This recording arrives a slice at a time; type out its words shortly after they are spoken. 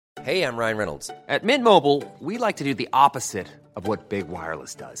Hey, I'm Ryan Reynolds. At Mint Mobile, we like to do the opposite of what Big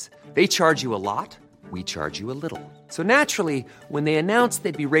Wireless does. They charge you a lot, we charge you a little. So naturally, when they announced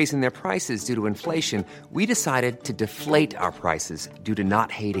they'd be raising their prices due to inflation, we decided to deflate our prices due to not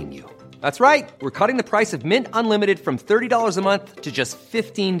hating you. That's right. We're cutting the price of Mint Unlimited from $30 a month to just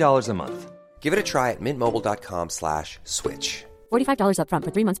 $15 a month. Give it a try at mintmobile.com/switch. $45 up front for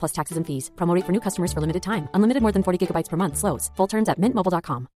 3 months plus taxes and fees. Promo rate for new customers for limited time. Unlimited more than 40 gigabytes per month. Slows full terms at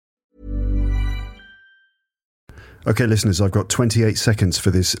mintmobile.com. Okay, listeners, I've got 28 seconds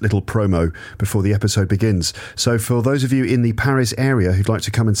for this little promo before the episode begins. So for those of you in the Paris area who'd like to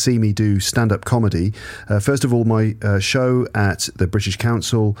come and see me do stand-up comedy, first of all, my show at the British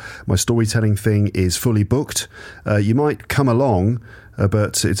Council, my storytelling thing is fully booked. You might come along,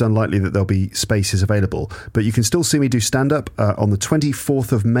 but it's unlikely that there'll be spaces available. But you can still see me do stand-up on the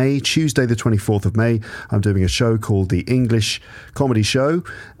 24th of May, Tuesday the 24th of May. I'm doing a show called The English Comedy Show,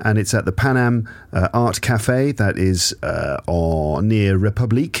 and it's at the Pan Am Art Cafe that is near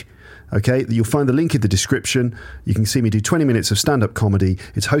Republique. Okay, you'll find the link in the description. You can see me do 20 minutes of stand-up comedy.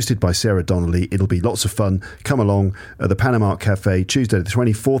 It's hosted by Sarah Donnelly. It'll be lots of fun. Come along at the Pan Am Art Cafe, Tuesday the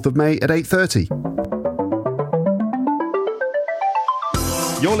 24th of May at 8:30.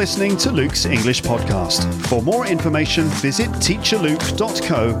 You're listening to Luke's English Podcast. For more information, visit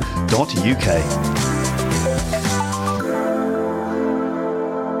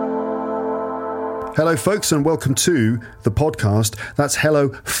teacherluke.co.uk. Hello, folks, and welcome to the podcast. That's hello,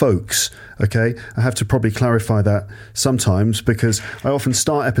 folks. Okay, I have to probably clarify that sometimes because I often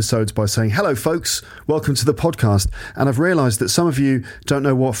start episodes by saying, hello, folks, welcome to the podcast. And I've realised that some of you don't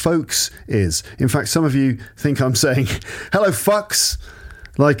know what folks is. In fact, some of you think I'm saying, hello, fucks.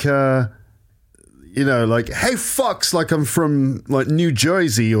 Like, hey, fucks, like I'm from, like, New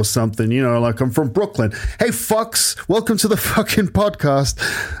Jersey or something, like I'm from Brooklyn. Hey, fucks, welcome to the fucking podcast.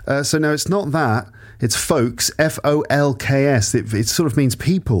 So, no, it's not that. It's folks, F-O-L-K-S. It sort of means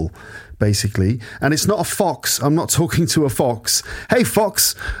people, basically. And it's not a fox. I'm not talking to a fox. Hey,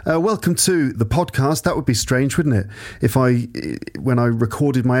 fox, welcome to the podcast. That would be strange, wouldn't it? When I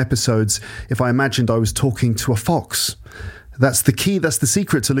recorded my episodes, if I imagined I was talking to a fox. That's the key, that's the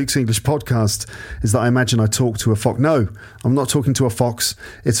secret to Luke's English Podcast, is that I imagine I talk to a fox. No, I'm not talking to a fox.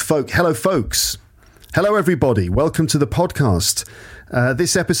 It's folk. Hello, folks. Hello, everybody. Welcome to the podcast.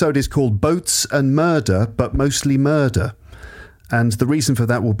 This episode is called Boats and Murder, but mostly murder. And the reason for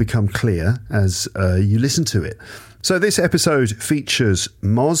that will become clear as you listen to it. So this episode features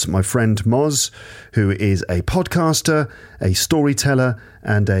Moz, my friend Moz, who is a podcaster, a storyteller,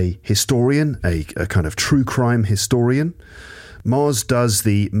 and a historian, a kind of true crime historian. Moz does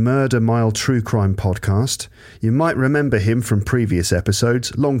the Murder Mile True Crime podcast. You might remember him from previous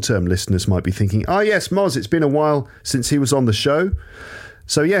episodes. Long-term listeners might be thinking, oh yes, Moz, it's been a while since he was on the show.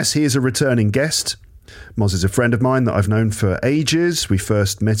 So yes, he is a returning guest. Moz is a friend of mine that I've known for ages. We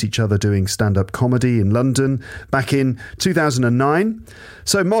first met each other doing stand-up comedy in London back in 2009.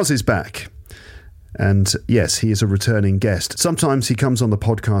 So Moz is back. And yes, he is a returning guest. Sometimes he comes on the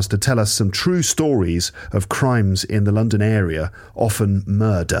podcast to tell us some true stories of crimes in the London area, often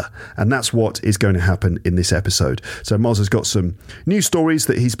murder. And that's what is going to happen in this episode. So Moz has got some new stories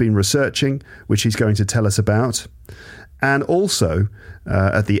that he's been researching, which he's going to tell us about. And also,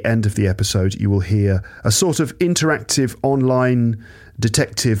 at the end of the episode, you will hear a sort of interactive online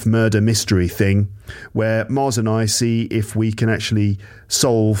detective murder mystery thing where Moz and I see if we can actually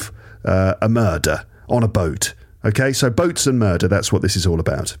solve a murder on a boat. Okay, so boats and murder, that's what this is all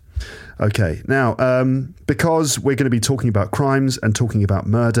about. Okay, now, because we're going to be talking about crimes and talking about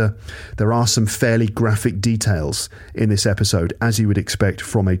murder, there are some fairly graphic details in this episode, as you would expect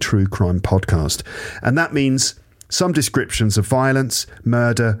from a true crime podcast. And that means some descriptions of violence,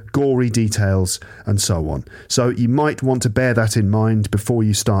 murder, gory details, and so on. So you might want to bear that in mind before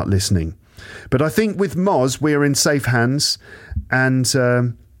you start listening. But I think with Moz, we're in safe hands, and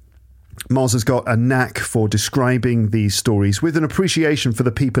Moz has got a knack for describing these stories with an appreciation for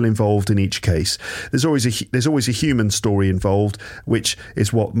the people involved in each case. There's always a human story involved, which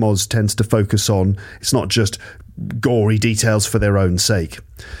is what Moz tends to focus on. It's not just gory details for their own sake.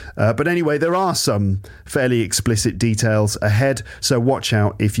 But anyway, there are some fairly explicit details ahead, so watch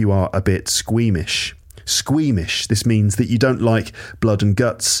out if you are a bit squeamish. Squeamish, this means that you don't like blood and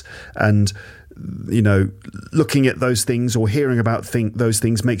guts, and looking at those things or hearing about those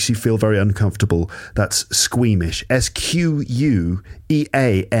things makes you feel very uncomfortable. That's squeamish. Squeamish.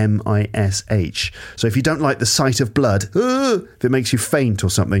 So if you don't like the sight of blood, if it makes you faint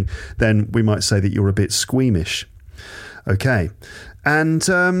or something, then we might say that you're a bit squeamish. Okay. And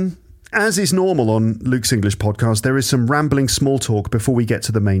As is normal on Luke's English podcast, there is some rambling small talk before we get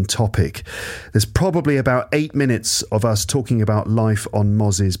to the main topic. There's probably about 8 minutes of us talking about life on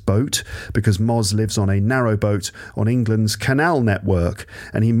Moz's boat, because Moz lives on a narrow boat on England's canal network,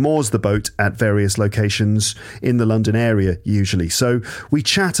 and he moors the boat at various locations in the London area usually. So we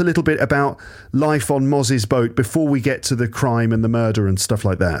chat a little bit about life on Moz's boat before we get to the crime and the murder and stuff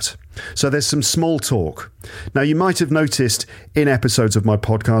like that. So there's some small talk. Now, you might have noticed in episodes of my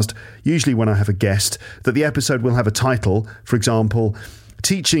podcast, usually when I have a guest, that the episode will have a title. For example,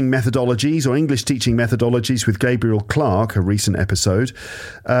 Teaching Methodologies or English Teaching Methodologies with Gabriel Clark, a recent episode.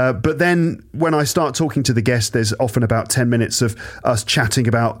 But then when I start talking to the guest, there's often about 10 minutes of us chatting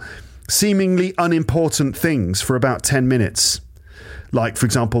about seemingly unimportant things for about 10 minutes. Like, for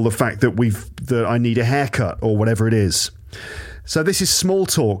example, the fact that I need a haircut or whatever it is. So this is small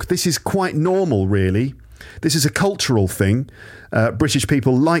talk. This is quite normal, really. This is a cultural thing. British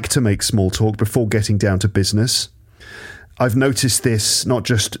people like to make small talk before getting down to business. I've noticed this not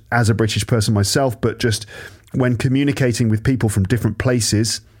just as a British person myself, but just when communicating with people from different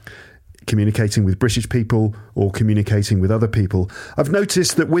places, communicating with British people or communicating with other people. I've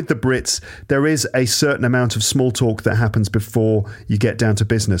noticed that with the Brits, there is a certain amount of small talk that happens before you get down to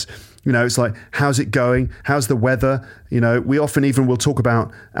business. You know, it's like, how's it going? How's the weather? You know, we often even will talk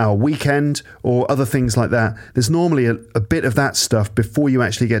about our weekend or other things like that. There's normally a bit of that stuff before you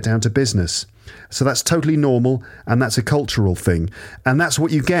actually get down to business. So that's totally normal, and that's a cultural thing. And that's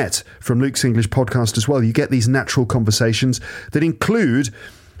what you get from Luke's English podcast as well. You get these natural conversations that include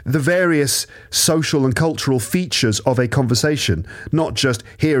the various social and cultural features of a conversation. Not just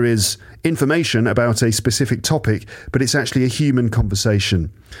here is information about a specific topic, but it's actually a human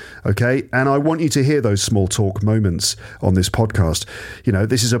conversation. Okay? And I want you to hear those small talk moments on this podcast. You know,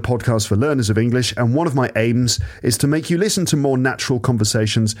 this is a podcast for learners of English, and one of my aims is to make you listen to more natural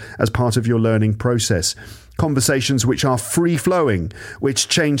conversations as part of your learning process. Conversations which are free-flowing, which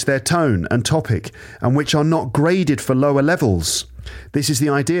change their tone and topic, and which are not graded for lower levels. This is the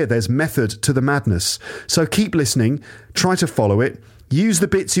idea. There's method to the madness. So keep listening, try to follow it, use the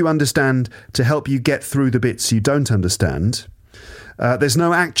bits you understand to help you get through the bits you don't understand. There's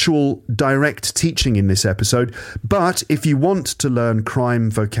no actual direct teaching in this episode, but if you want to learn crime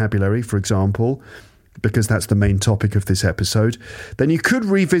vocabulary, for example, because that's the main topic of this episode, then you could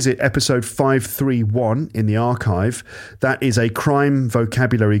revisit episode 531 in the archive. That is a crime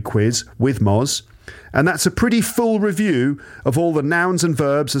vocabulary quiz with Moz. And that's a pretty full review of all the nouns and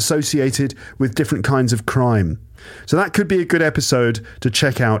verbs associated with different kinds of crime. So that could be a good episode to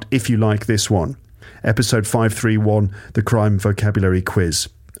check out if you like this one. Episode 531, the crime vocabulary quiz.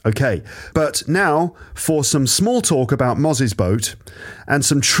 Okay, but now for some small talk about Moz's boat and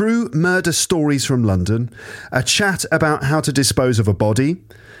some true murder stories from London, a chat about how to dispose of a body,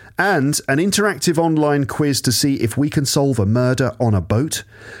 and an interactive online quiz to see if we can solve a murder on a boat.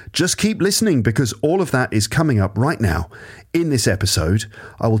 Just keep listening, because all of that is coming up right now in this episode.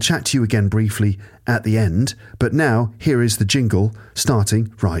 I will chat to you again briefly at the end, but now here is the jingle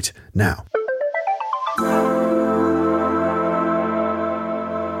starting right now.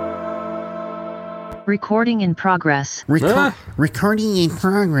 Recording in progress. Recording in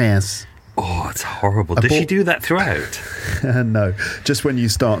progress. Oh, it's horrible. Does she do that throughout? No, just when you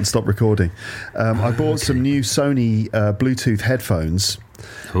start and stop recording. I bought some new Sony Bluetooth headphones.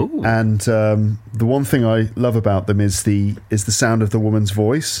 Ooh. And the one thing I love about them is the sound of the woman's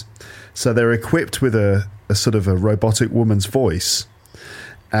voice. So they're equipped with a sort of a robotic woman's voice.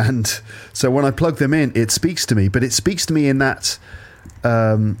 And so when I plug them in, it speaks to me, but it speaks to me in that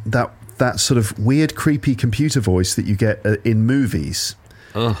sort of weird, creepy computer voice that you get in movies.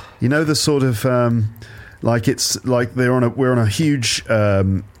 Ugh. You know, the sort of like it's like we're on a huge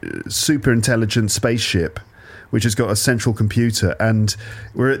super intelligent spaceship which has got a central computer, and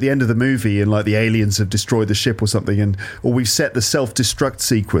we're at the end of the movie and like the aliens have destroyed the ship or something, or we've set the self-destruct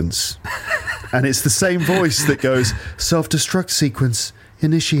sequence and it's the same voice that goes, self-destruct sequence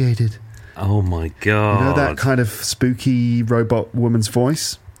initiated. Oh my god. You know, that kind of spooky robot woman's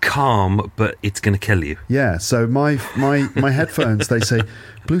voice? Calm, but it's going to kill you. Yeah, so my headphones, they say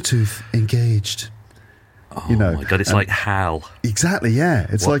Bluetooth engaged. Oh, you know, my God, it's like HAL. Exactly, yeah.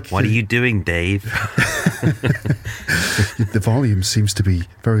 It's what are you doing, Dave? The volume seems to be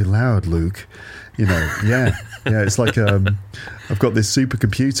very loud, Luke. You know, yeah. It's like I've got this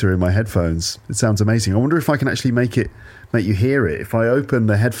supercomputer in my headphones. It sounds amazing. I wonder if I can actually make you hear it. If I open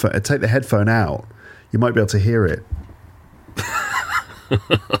the headphone, take the headphone out, you might be able to hear it.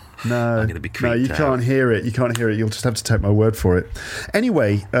 No, I'm going to be creeped no, you out. can't hear it. You can't hear it. You'll just have to take my word for it.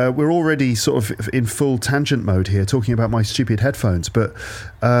 Anyway, we're already sort of in full tangent mode here, talking about my stupid headphones. But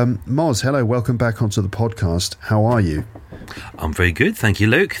Moz, hello, welcome back onto the podcast. How are you? I'm very good, thank you,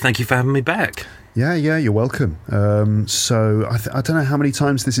 Luke. Thank you for having me back. Yeah, you're welcome. So I don't know how many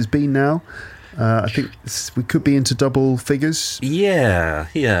times this has been now. I think we could be into double figures. Yeah.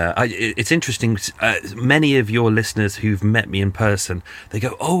 It's interesting. Many of your listeners who've met me in person, they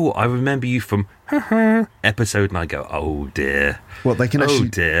go, "Oh, I remember you from episode," and I go, "Oh dear." Well, they can actually. Oh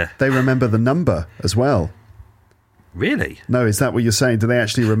dear. They remember the number as well. Really? No, is that what you're saying? Do they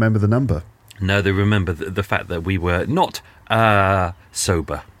actually remember the number? No, they remember the fact that we were not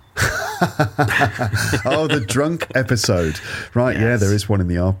sober. Oh, the drunk episode. Right, Yes. yeah, there is one in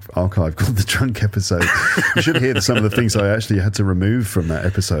the archive called the drunk episode. You should hear some of the things I actually had to remove from that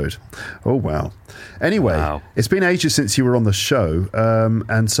episode. Oh, wow. Anyway, Wow. It's been ages since you were on the show.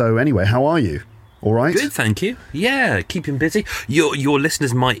 And so, anyway, how are you? All right? Good, thank you. Yeah, keeping busy. Your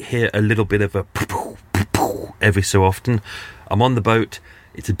listeners might hear a little bit of a every so often. I'm on the boat.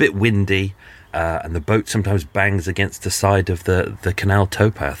 It's a bit windy. And the boat sometimes bangs against the side of the canal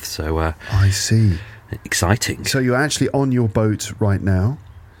towpath. So I see. exciting. So you're actually on your boat right now.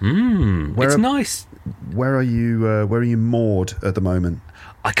 It's nice. Where are you moored at the moment?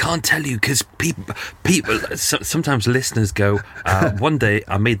 I can't tell you because people sometimes listeners go, one day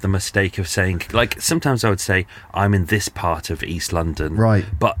I made the mistake of saying, like, sometimes I would say I'm in this part of East London, Right.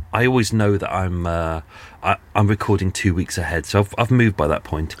 But I always know that I'm recording 2 weeks ahead, so I've moved by that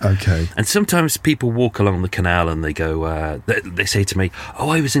point. Okay. And sometimes people walk along the canal and they go, they say to me, "Oh,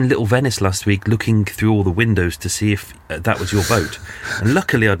 I was in Little Venice last week looking through all the windows to see if that was your boat." And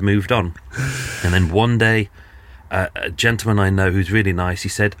luckily I'd moved on. And then one day, a gentleman I know who's really nice, he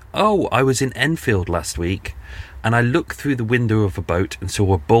said, "Oh, I was in Enfield last week and I looked through the window of a boat and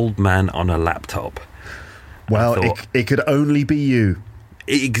saw a bald man on a laptop." Well, thought- it could only be you.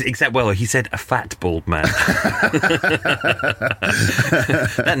 Except, well, he said a fat bald man.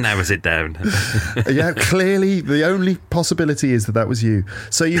 That narrows it down. Yeah, clearly the only possibility is that was you.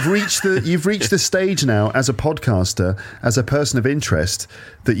 So you've reached the stage now as a podcaster, as a person of interest,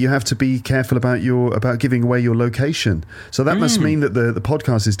 that you have to be careful about giving away your location. So that must mean that the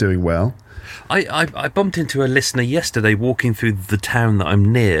podcast is doing well. I bumped into a listener yesterday walking through the town that I'm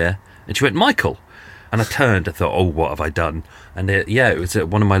near, and she went, "Michael." And I turned and thought, "Oh, what have I done?" And it was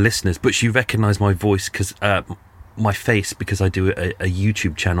one of my listeners, but she recognised my voice my face because I do a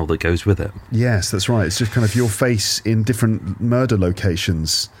YouTube channel that goes with it. Yes, that's right. It's just kind of your face in different murder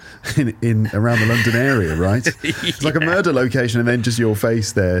locations in around the London area, right? It's like a murder location and then just your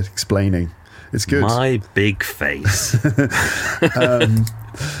face there explaining. It's good. My big face.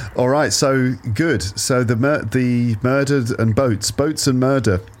 All right, so good. So the murdered and boats and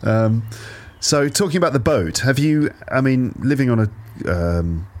murder. So talking about the boat, have you? I mean, living on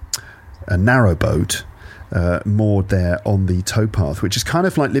a narrow boat, moored there on the towpath, which is kind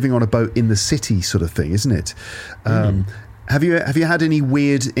of like living on a boat in the city, sort of thing, isn't it? Have you had any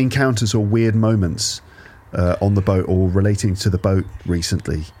weird encounters or weird moments on the boat or relating to the boat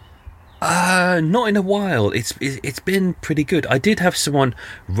recently? Not in a while. It's been pretty good. I did have someone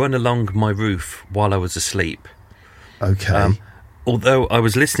run along my roof while I was asleep. Okay. Although I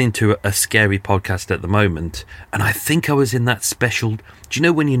was listening to a scary podcast at the moment, and I think I was in that special... Do you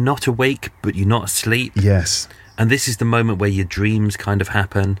know when you're not awake, but you're not asleep? Yes. And this is the moment where your dreams kind of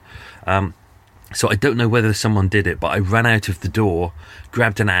happen. So I don't know whether someone did it, but I ran out of the door,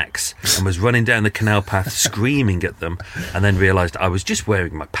 grabbed an axe, and was running down the canal path screaming at them, and then realised I was just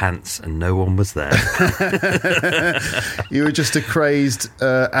wearing my pants and no one was there. You were just a crazed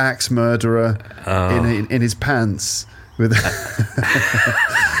axe murderer in his pants. With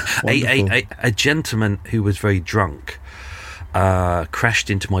a gentleman who was very drunk crashed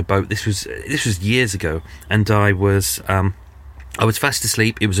into my boat. This was years ago, and I was fast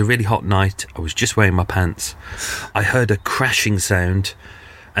asleep. It was a really hot night. I was just wearing my pants. I heard a crashing sound,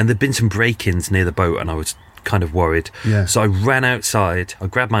 and there'd been some break-ins near the boat, and I was kind of worried. Yeah. So I ran outside. I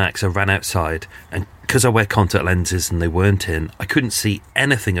grabbed my axe. I ran outside, and because I wear contact lenses and they weren't in, I couldn't see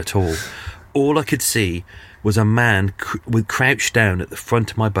anything at all. All I could see was a man crouched down at the front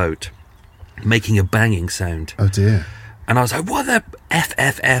of my boat, making a banging sound. Oh dear. And I was like, "What the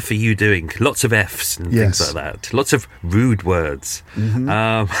F are you doing?" Lots of Fs and Yes. things like that. Lots of rude words.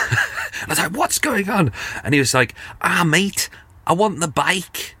 I was like, "What's going on?" And he was like, "Mate, I want the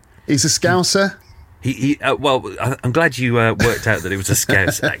bike." He's a Scouser. Well, I'm glad you worked out that it was a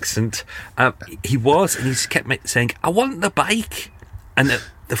Scouse accent. He was, and he just kept saying, "I want the bike." And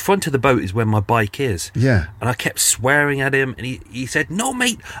the front of the boat is where my bike is. Yeah. And I kept swearing at him, and he said, "No,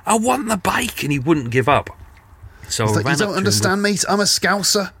 mate, I want the bike," and he wouldn't give up. So It's I like, ran you don't understand, mate. I'm a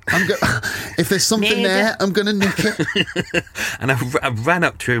Scouser. If there's something there, I'm going to nick it. And I ran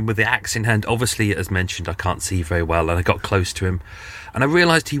up to him with the axe in hand. Obviously, as mentioned, I can't see very well, and I got close to him. And I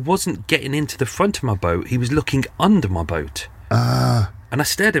realised he wasn't getting into the front of my boat. He was looking under my boat. And I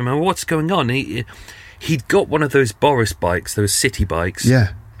stared at him, and what's going on? He'd got one of those Boris bikes, those city bikes.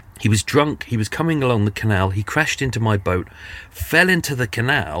 Yeah. He was drunk. He was coming along the canal. He crashed into my boat, fell into the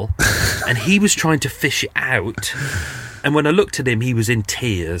canal, and he was trying to fish it out. And when I looked at him, he was in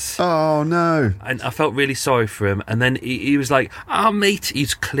tears. Oh, no. And I felt really sorry for him. And then he was like, mate,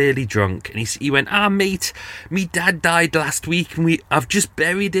 he's clearly drunk. And he went, mate, me dad died last week and I've just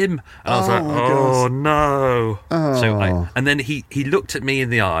buried him. And I was like, oh, God. no. Oh. So and then he looked at me in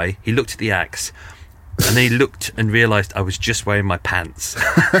the eye. He looked at the axe. And then he looked and realised I was just wearing my pants.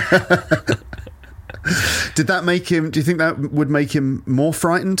 Did that make him... Do you think that would make him more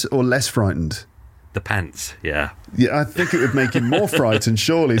frightened or less frightened? The pants, yeah. Yeah, I think it would make him more frightened,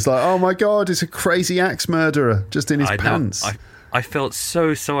 surely. It's like, oh my God, it's a crazy axe murderer just in his pants. I felt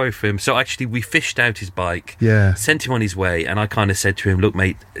so sorry for him. So actually, we fished out his bike, sent him on his way, and I kind of said to him, "Look,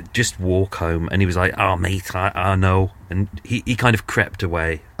 mate, just walk home." And he was like, "Oh, mate, I know." And he kind of crept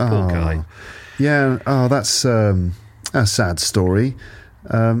away. Poor guy. Yeah, that's a sad story.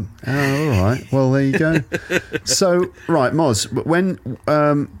 All right. Well, there you go. So, right, Moz, when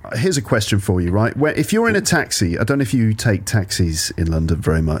here's a question for you, right? If you're in a taxi, I don't know if you take taxis in London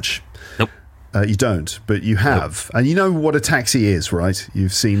very much. Nope. You don't, but you have. Nope. And you know what a taxi is, right?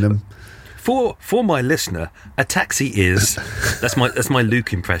 You've seen them. For my listener, a taxi is that's my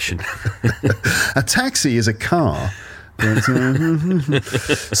Luke impression. A taxi is a car.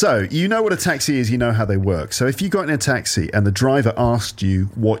 So, you know what a taxi is, you know how they work. So if you got in a taxi and the driver asked you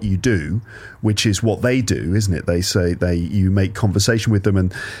what you do, which is what they do, isn't it? They say you make conversation with them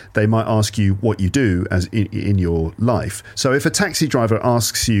and they might ask you what you do as in your life. So if a taxi driver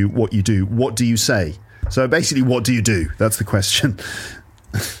asks you what you do, what do you say? So basically, what do you do? That's the question.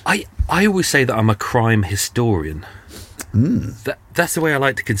 I always say that I'm a crime historian. That's the way I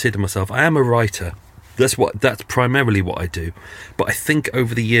like to consider myself. I am a writer. That's primarily what I do. But I think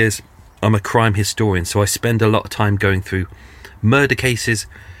over the years, I'm a crime historian, so I spend a lot of time going through murder cases,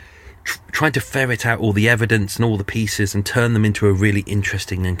 trying to ferret out all the evidence and all the pieces and turn them into a really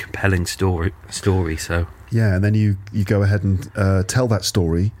interesting and compelling story. So yeah, and then you go ahead and tell that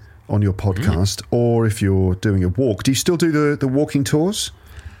story on your podcast, or if you're doing a walk. Do you still do the walking tours?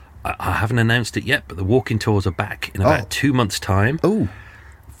 I haven't announced it yet, but the walking tours are back in about 2 months' time. Oh.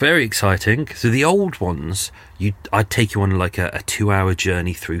 Very exciting. So the old ones, I'd take you on like a 2-hour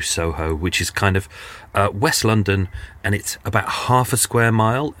journey through Soho, which is kind of West London, and it's about half a square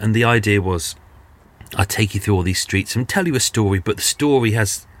mile. And the idea was I'd take you through all these streets and tell you a story, but the story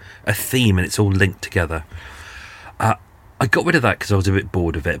has a theme and it's all linked together. I got rid of that because I was a bit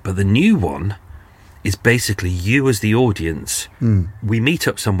bored of it. But the new one is basically you as the audience. We meet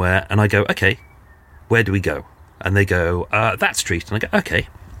up somewhere and I go, okay, where do we go? And they go, that street. And I go, okay.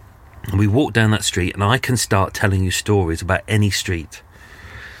 And we walk down that street and I can start telling you stories about any street.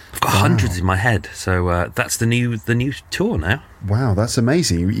 I've got hundreds in my head. So that's the new tour now. Wow, that's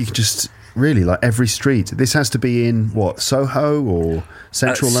amazing. You can just really, like, every street. This has to be in, what, Soho or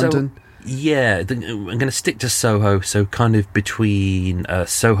central London? Yeah, I'm going to stick to Soho, so kind of between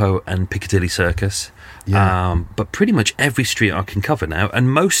Soho and Piccadilly Circus. Yeah. But pretty much every street I can cover now,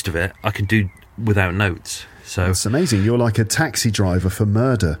 and most of it I can do without notes. So that's amazing. You're like a taxi driver for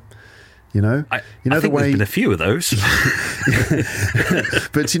murder. You know, I think there's been a few of those.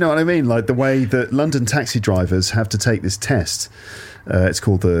 But you know what I mean? Like the way that London taxi drivers have to take this test. It's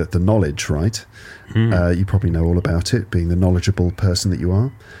called the knowledge, right? You probably know all about it, being the knowledgeable person that you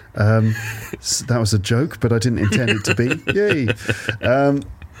are. That was a joke, but I didn't intend it to be. Yay!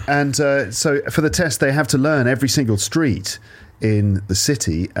 So for the test, they have to learn every single street in the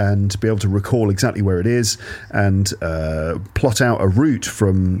city and be able to recall exactly where it is and plot out a route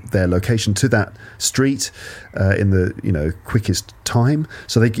from their location to that street in the quickest time.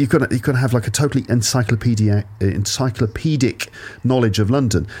 So you've got to have like a totally encyclopedic knowledge of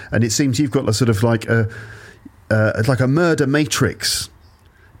London. And it seems you've got a sort of like a murder matrix.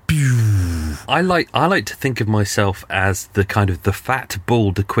 I like to think of myself as the kind of the fat,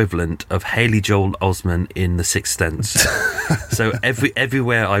 bald equivalent of Haley Joel Osment in The Sixth Sense. So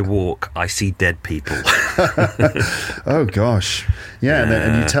everywhere I walk, I see dead people. Oh gosh, yeah,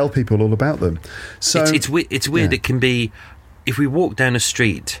 and you tell people all about them. So it's weird. Yeah. It can be, if we walk down a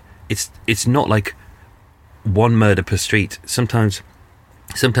street, it's not like one murder per street. Sometimes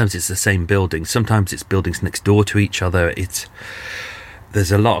Sometimes it's the same building. Sometimes it's buildings next door to each other.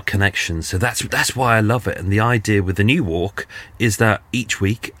 There's a lot of connections. So that's why I love it. And the idea with the new walk is that each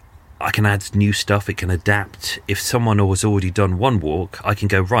week I can add new stuff. It can adapt. If someone has already done one walk, I can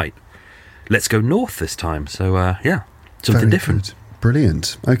go, right, let's go north this time. So, something Very different. good.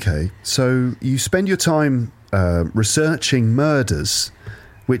 Brilliant. Okay. So you spend your time researching murders,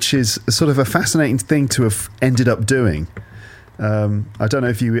 which is sort of a fascinating thing to have ended up doing. I don't know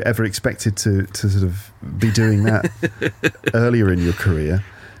if you ever expected to sort of be doing that earlier in your career.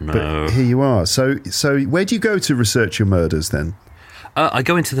 No. But here you are. So where do you go to research your murders then? I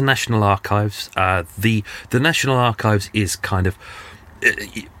go into the National Archives. The National Archives is kind of...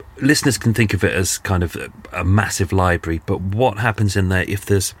 listeners can think of it as kind of a massive library, but what happens in there, if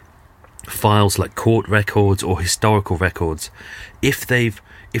there's files like court records or historical records, if the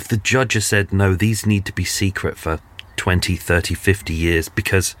judge has said, no, these need to be secret for 20, 30, 50 years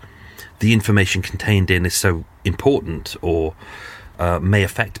because the information contained in is so important or may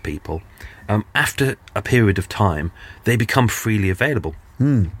affect people, after a period of time, they become freely available.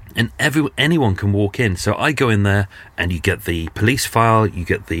 And anyone can walk in. So I go in there and you get the police file, you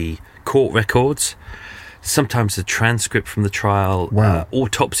get the court records, sometimes the transcript from the trial,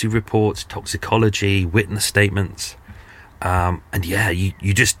 autopsy reports, toxicology, witness statements. And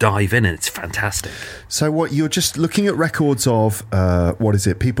you just dive in and it's fantastic. So what, you're just looking at records of,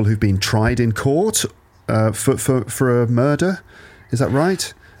 people who've been tried in court for a murder? Is that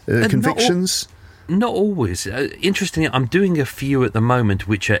right? Convictions? Not always. Interestingly, I'm doing a few at the moment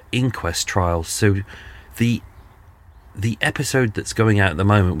which are inquest trials. So the episode that's going out at the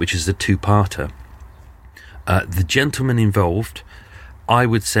moment, which is the two-parter, the gentleman involved, I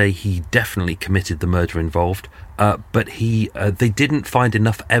would say he definitely committed the murder involved, but they didn't find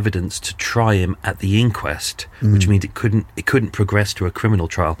enough evidence to try him at the inquest, which means it couldn't progress to a criminal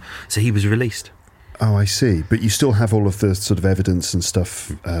trial. So he was released. Oh, I see. But you still have all of the sort of evidence and stuff,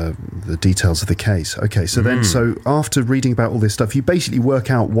 the details of the case. Okay, so then, so after reading about all this stuff, you basically work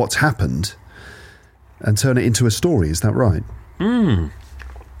out what's happened and turn it into a story. Is that right?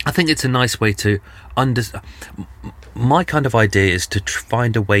 I think it's a nice way to understand. My kind of idea is to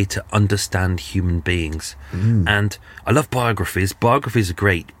find a way to understand human beings. And I love biographies. Biographies are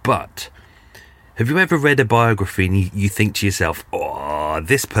great, but have you ever read a biography and you think to yourself, oh,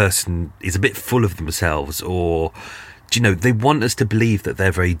 this person is a bit full of themselves, or, do you know, they want us to believe that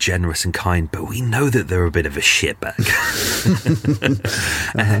they're very generous and kind, but we know that they're a bit of a shitbag.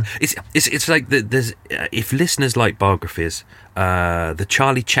 It's like there's if listeners like biographies, the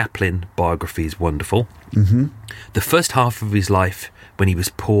Charlie Chaplin biography is wonderful. The first half of his life, when he was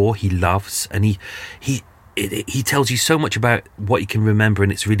poor, he loves, and he tells you so much about what he can remember,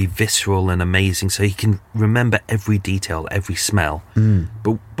 and it's really visceral and amazing. So he can remember every detail, every smell.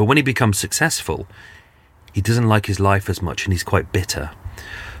 But when he becomes successful, he doesn't like his life as much, and he's quite bitter.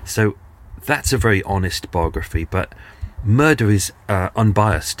 So that's a very honest biography. But murder is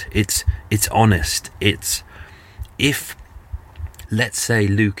unbiased. It's honest. It's, if, let's say,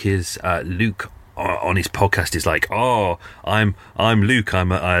 Luke on his podcast is like, oh, I'm Luke,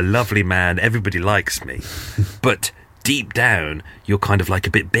 I'm a lovely man, everybody likes me, but deep down you're kind of like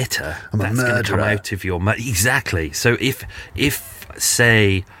a bit bitter. That's going to come out of your exactly. So if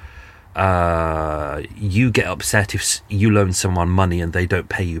say you get upset if you loan someone money and they don't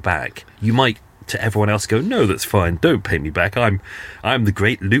pay you back, you might to everyone else go, no, that's fine, don't pay me back, I'm the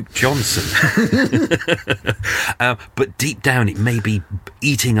great Luke Johnson. But deep down it may be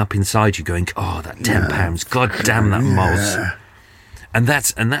eating up inside you, going, oh, that £10, god damn that moz. And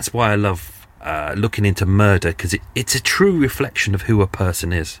that's why I love looking into murder, because it's a true reflection of who a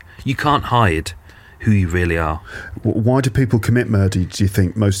person is. You can't hide who you really are. Why do people commit murder, do you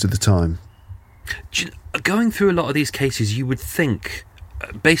think, most of the time? Going through a lot of these cases, you would think,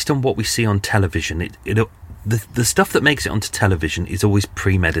 based on what we see on television, the stuff that makes it onto television is always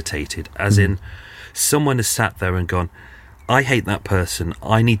premeditated, as in someone has sat there and gone, I hate that person,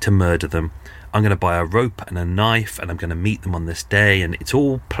 I need to murder them, I'm going to buy a rope and a knife and I'm going to meet them on this day, and it's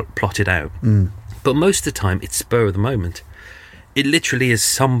all plotted out. But most of the time it's spur of the moment. It literally is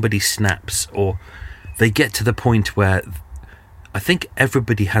somebody snaps, or they get to the point where I think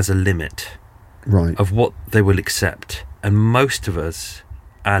everybody has a limit of what they will accept, and most of us,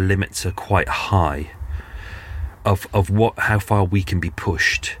 our limits are quite high of how far we can be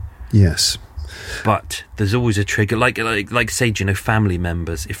pushed. Yes. But there's always a trigger, like say, you know, family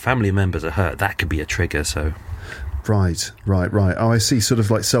members. If family members are hurt, that could be a trigger. So, right. Oh, I see. Sort of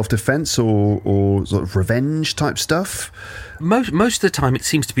like self-defense or sort of revenge type stuff. Most of the time, it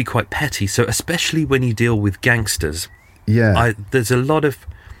seems to be quite petty. So, especially when you deal with gangsters, Yeah. There's a lot of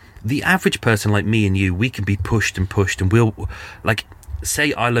the average person like me and you. We can be pushed, and we'll like.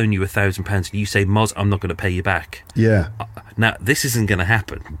 Say I loan you £1,000 and you say, Moz, I'm not going to pay you back. Yeah. Now, this isn't going to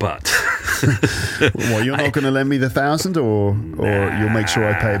happen, but... Well, you're not going to lend me the 1,000 or you'll make sure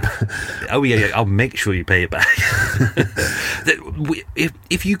I pay it back? Oh, yeah, I'll make sure you pay it back.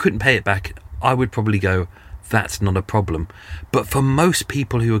 If you couldn't pay it back, I would probably go, that's not a problem. But for most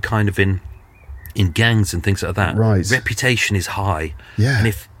people who are kind of in gangs and things like that, right, reputation is high. Yeah.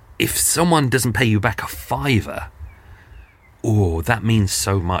 And if someone doesn't pay you back a £5... oh, that means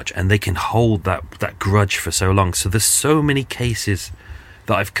so much, and they can hold that grudge for so long. So there's so many cases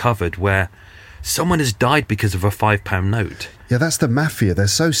that I've covered where someone has died because of a £5 note. Yeah, that's the mafia. They're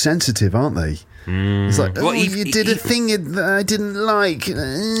so sensitive, aren't they? It's like, Well, you did a thing that I didn't like.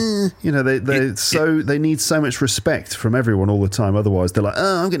 You know, they need so much respect from everyone all the time. Otherwise, they're like,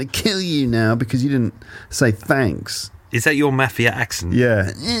 oh, I'm going to kill you now because you didn't say thanks. Is that your mafia accent?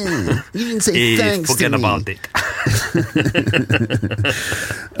 Yeah. You didn't say thanks to forget me. about it.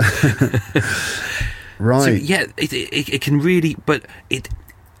 Right. So, yeah, it can really, but it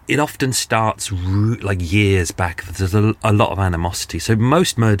often starts like years back. There's a lot of animosity. So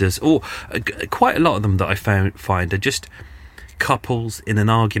most murders, or quite a lot of them that I find are just couples in an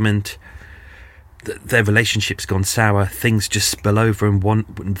argument. Their relationship's gone sour. Things just spill over, and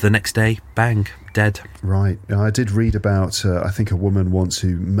the next day, bang, dead. Right. I did read about, I think, a woman once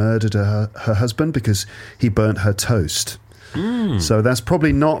who murdered her husband because he burnt her toast. So that's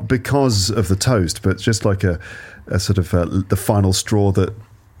probably not because of the toast, but just like a sort of the final straw that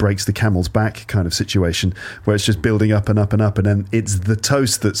breaks the camel's back kind of situation, where it's just building up and up and up, and then it's the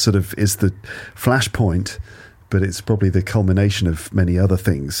toast that sort of is the flashpoint, but it's probably the culmination of many other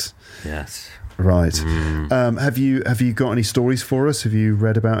things. Yes. Right. Have you got any stories for us? Have you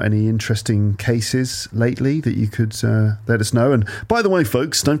read about any interesting cases lately that you could let us know? And by the way,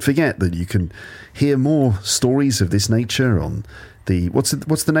 folks, don't forget that you can hear more stories of this nature on the what's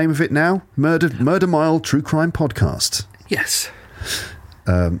the name of it now? Murder Mile True Crime Podcast. Yes.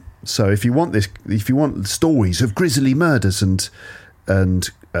 So if you want stories of grisly murders and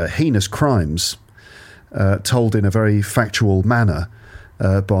heinous crimes told in a very factual manner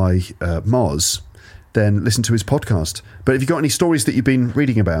by Moz, then listen to his podcast. But have you got any stories that you've been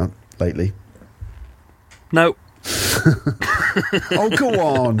reading about lately? No. Oh, go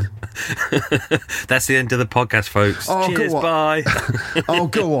on. That's the end of the podcast, folks. Oh, cheers, go on. bye. Oh,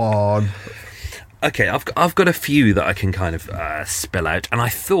 go on. Okay, I've got a few that I can kind of spell out, and I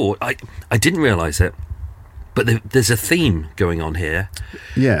thought I didn't realise it, but there's a theme going on here.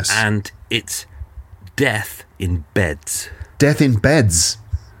 Yes. And it's death in beds. Death in beds.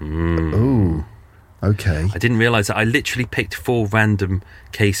 Ooh. Okay. I didn't realise that. I literally picked 4 random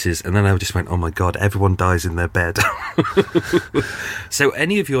cases, and then I just went, oh my God, everyone dies in their bed. So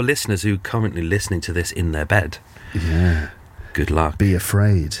any of your listeners who are currently listening to this in their bed, yeah, good luck. Be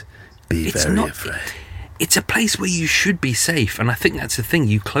afraid. It's very not afraid. It's a place where you should be safe, and I think that's the thing.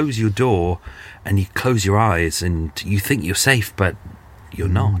 You close your door and you close your eyes and you think you're safe, but you're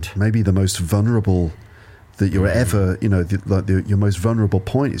not. Maybe the most vulnerable that you're ever, your most vulnerable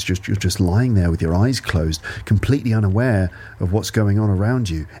point is you're just lying there with your eyes closed, completely unaware of what's going on around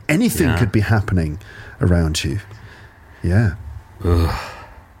you. Anything could be happening around you. Yeah. Ugh.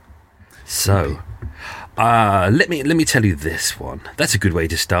 So, let me tell you this one. That's a good way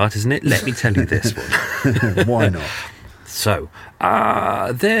to start, isn't it? Let me tell you this one. Why not? So,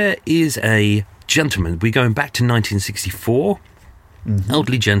 there is a gentleman. We're going back to 1964.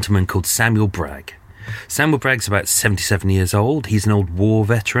 Elderly gentleman called Samuel Bragg. Samuel Bragg's about 77 years old. He's an old war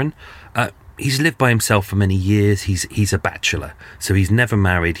veteran. He's lived by himself for many years. He's a bachelor, so he's never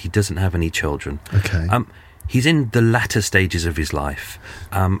married. He doesn't have any children. Okay. He's in the latter stages of his life,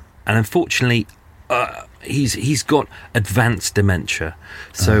 and unfortunately, he's got advanced dementia.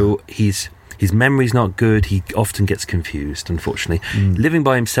 So his memory's not good. He often gets confused. Unfortunately, living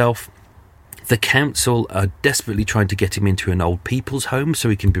by himself. The council are desperately trying to get him into an old people's home so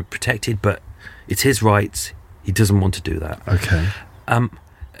he can be protected, but it's his rights. He doesn't want to do that. Okay.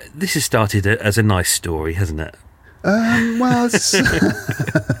 This has started as a nice story, hasn't it? Well, it's,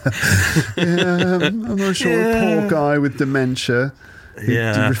 I'm not sure. A poor guy with dementia who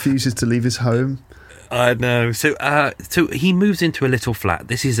refuses to leave his home. I know. So he moves into a little flat.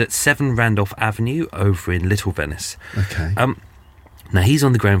 This is at 7 Randolph Avenue over in Little Venice. Okay. Now, he's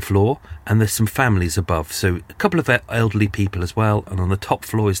on the ground floor, and there's some families above. So a couple of elderly people as well, and on the top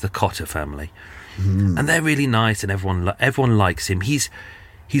floor is the Cotter family. And they're really nice, and everyone likes him. He's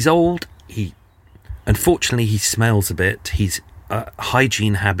old. Unfortunately, he smells a bit. His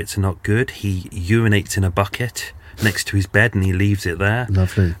hygiene habits are not good. He urinates in a bucket next to his bed, and he leaves it there.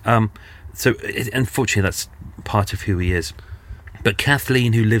 Lovely. Unfortunately, that's part of who he is. But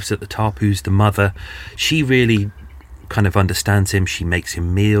Kathleen, who lives at the top, who's the mother, she really kind of understands him. She makes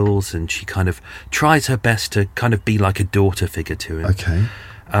him meals, and she kind of tries her best to kind of be like a daughter figure to him. Okay.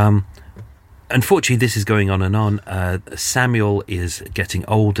 Unfortunately, this is going on and on. Samuel is getting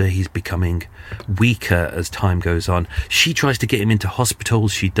older. He's becoming weaker as time goes on. She tries to get him into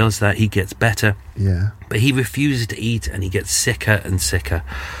hospitals. She does that. He gets better. Yeah. But he refuses to eat, and he gets sicker and sicker.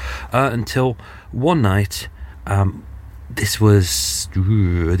 Until one night, this was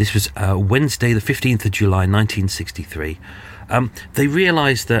Wednesday, the 15th of July, 1963. They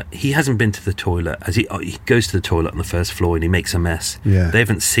realise that he hasn't been to the toilet, as he goes to the toilet on the first floor and he makes a mess. Yeah. They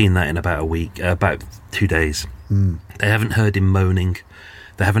haven't seen that in about a week, about 2 days. They haven't heard him moaning.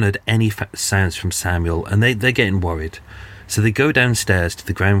 They haven't heard any sounds from Samuel, and they're getting worried. So they go downstairs to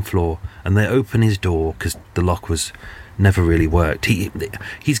the ground floor and they open his door because the lock was never really worked.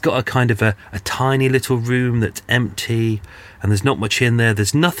 He's got a kind of a tiny little room that's empty, and there's not much in there.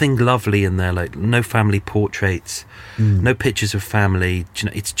 There's nothing lovely in there, like no family portraits, no pictures of family.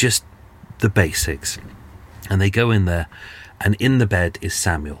 It's just the basics. And they go in there, and in the bed is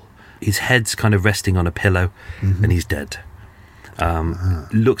Samuel. His head's kind of resting on a pillow, and he's dead.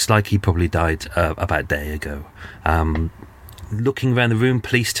 Looks like he probably died about a day ago. Looking around the room,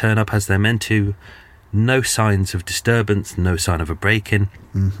 police turn up as they're meant to. No signs of disturbance, no sign of a break-in.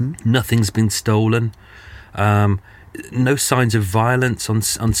 Nothing's been stolen. No signs of violence on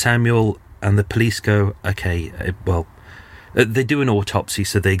Samuel, and the police go, okay, they do an autopsy,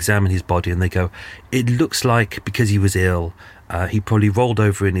 so they examine his body and they go, it looks like because he was ill, he probably rolled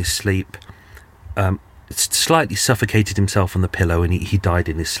over in his sleep, slightly suffocated himself on the pillow, and he died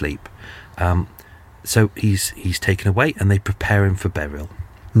in his sleep. So he's taken away, and they prepare him for burial.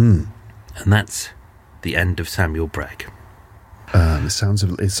 And that's the end of Samuel Bragg. It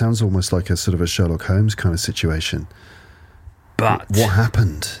sounds almost like a sort of a Sherlock Holmes kind of situation. But what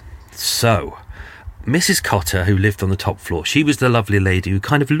happened? So, Mrs. Cotter, who lived on the top floor, she was the lovely lady who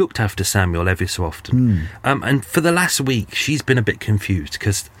kind of looked after Samuel every so often. And for the last week, she's been a bit confused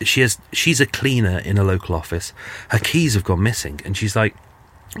because she's a cleaner in a local office. Her keys have gone missing, and she's like,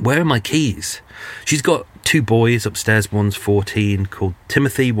 where are my keys? She's got 2 boys upstairs. One's 14 called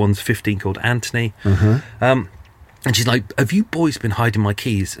Timothy, one's 15 called Anthony. And she's like, have you boys been hiding my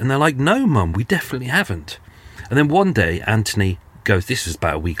keys? And they're like, no, Mum, we definitely haven't. And then one day, Anthony goes, this was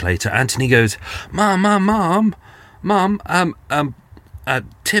about a week later, Anthony goes, Mum,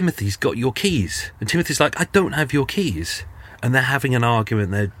 Timothy's got your keys. And Timothy's like, I don't have your keys. And they're having an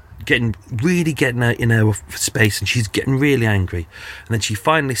argument. They're getting her in her space, and she's getting really angry. And then she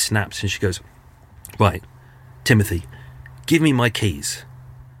finally snaps and she goes, right, Timothy, give me my keys.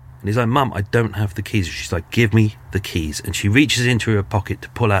 And he's like, Mum, I don't have the keys. She's like, give me the keys. And she reaches into her pocket to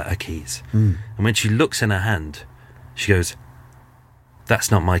pull out her keys. And when she looks in her hand, she goes,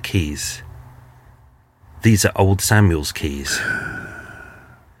 that's not my keys. These are old Samuel's keys.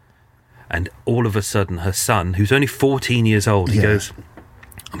 And all of a sudden, her son, who's only 14 years old, he goes,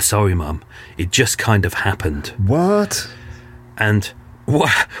 I'm sorry, Mum. It just kind of happened. What? And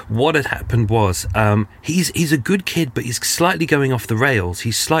what had happened was he's a good kid, but he's slightly going off the rails.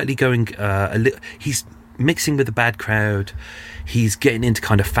 He's slightly going he's mixing with a bad crowd. He's getting into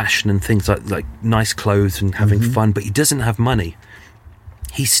kind of fashion and things like nice clothes and having fun, but he doesn't have money.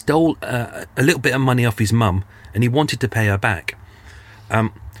 He stole a little bit of money off his mum, and he wanted to pay her back.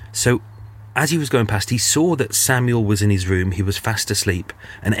 So as he was going past, he saw that Samuel was in his room. He was fast asleep,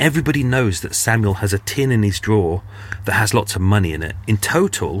 and everybody knows that Samuel has a tin in his drawer that has lots of money in it. In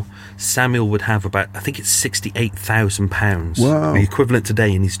total, Samuel would have about, I think it's £68,000, the equivalent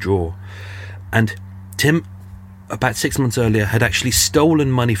today, in his drawer. And Tim, about 6 months earlier, had actually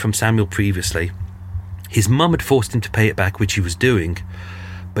stolen money from Samuel previously. His mum had forced him to pay it back, which he was doing,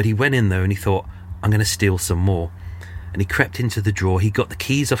 but he went in there and he thought, I'm going to steal some more. And he crept into the drawer. He got the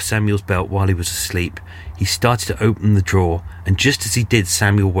keys off Samuel's belt while he was asleep. He started to open the drawer, and just as he did,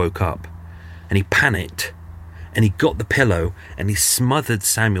 Samuel woke up, and he panicked, and he got the pillow and he smothered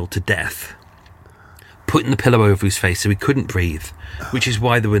Samuel to death, putting the pillow over his face so he couldn't breathe, which is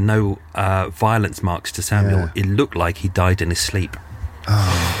why there were no violence marks to Samuel. It looked like he died in his sleep.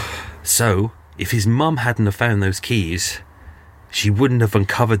 So if his mum hadn't have found those keys, she wouldn't have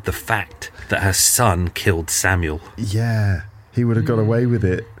uncovered the fact that her son killed Samuel. Yeah, he would have got away with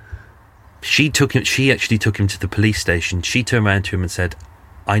it. She actually took him to the police station. She turned around to him and said,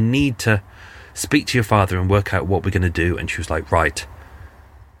 I need to speak to your father and work out what we're going to do. And she was like, right,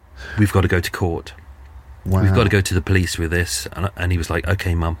 we've got to go to court. We've got to go to the police with this. And he was like,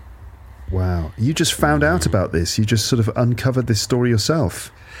 okay, Mum. Wow. You just found out about this. You just sort of uncovered this story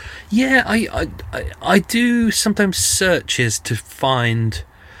yourself. Yeah, I do sometimes searches to find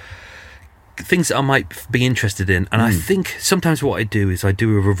things that I might be interested in, and I think sometimes what I do is I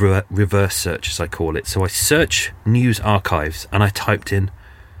do a reverse search, as I call it. So I search news archives, and I typed in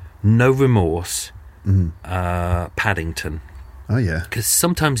 "no remorse" Paddington. Oh yeah. Because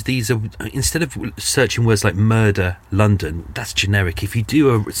sometimes these are, instead of searching words like murder London, that's generic. If you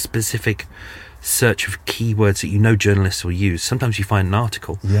do a specific search of keywords that you know journalists will use, sometimes you find an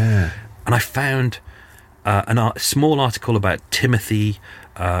article. Yeah. And I found a small article about Timothy,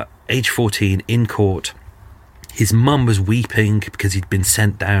 age 14, in court. His mum was weeping because he'd been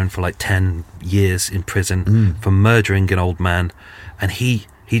sent down for like 10 years in prison for murdering an old man. And he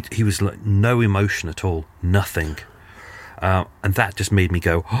was like no emotion at all, nothing. And that just made me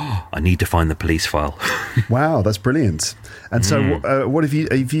go, oh, I need to find the police file. Wow, that's brilliant. And so what have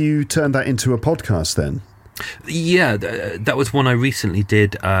you turned that into a podcast then? Yeah, that was one I recently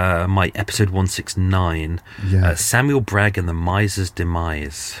did, my episode 169, Samuel Bragg and the Miser's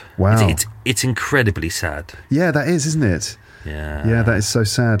Demise. Wow. It's incredibly sad. Yeah, that is, isn't it? Yeah. Yeah, that is so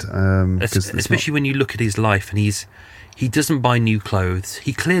sad. Especially when you look at his life, and he doesn't buy new clothes.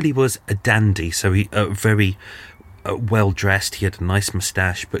 He clearly was a dandy, so he very well dressed. He had a nice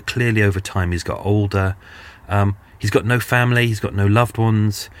moustache, but clearly over time he's got older. He's got no family. He's got no loved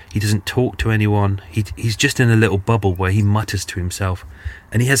ones. He doesn't talk to anyone. He's just in a little bubble where he mutters to himself,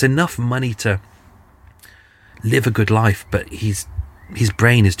 and he has enough money to live a good life, but his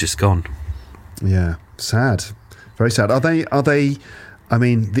brain is just gone. Yeah, sad, very sad. Are they? I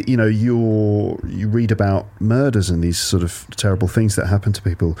mean, you read about murders and these sort of terrible things that happen to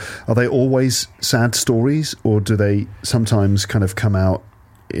people. Are they always sad stories, or do they sometimes kind of come out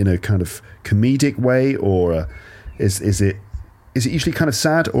in a kind of comedic way, or is it usually kind of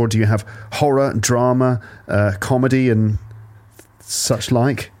sad, or do you have horror, drama, comedy, and such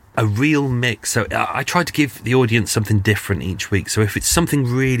like? A real mix. So I try to give the audience something different each week. So if it's something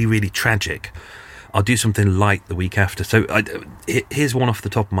really, really tragic, I'll do something light the week after. So here's one off the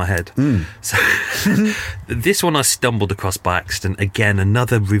top of my head. So this one I stumbled across by accident. Again,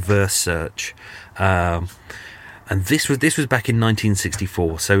 another reverse search. And this was back in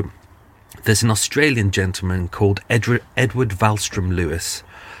 1964. So there's an Australian gentleman called Edward Valstrom Lewis.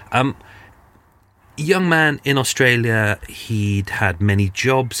 Young man in Australia. He'd had many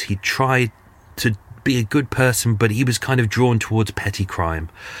jobs. He tried to be a good person, but he was kind of drawn towards petty crime.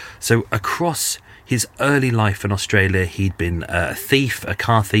 So across his early life in Australia, he'd been a thief, a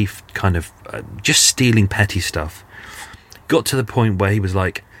car thief, kind of just stealing petty stuff. Got to the point where he was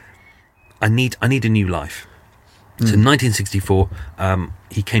like, I need a new life. So in 1964,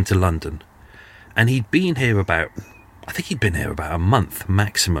 he came to London, and he'd been here about a month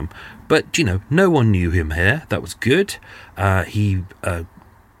maximum. But, no one knew him here. That was good. He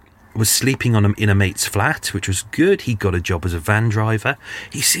was sleeping in a mate's flat, which was good. He got a job as a van driver.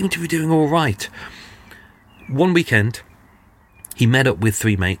 He seemed to be doing all right. One weekend, he met up with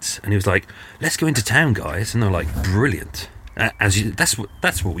three mates, and he was like, let's go into town, guys. And they're like, brilliant. That's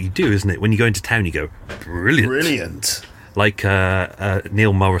what you do, isn't it? When you go into town, you go, brilliant. Brilliant. Like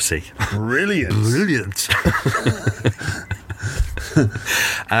Neil Morrissey. Brilliant. Brilliant.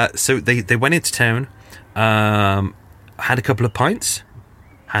 So they went into town, had a couple of pints,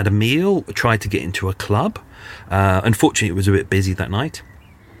 had a meal, tried to get into a club. Unfortunately, it was a bit busy that night.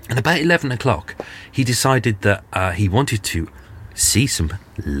 And about 11 o'clock, he decided that he wanted to see some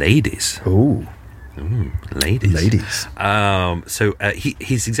ladies. Ooh. Ladies. Ladies. So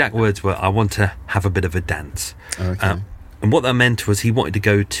his exact words were, I want to have a bit of a dance. Okay. And what that meant was he wanted to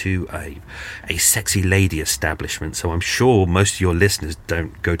go to a sexy lady establishment. So I'm sure most of your listeners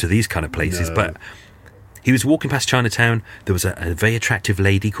don't go to these kind of places. No. But he was walking past Chinatown. There was a very attractive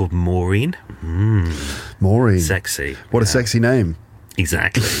lady called Maureen. Maureen. Sexy. What a sexy name.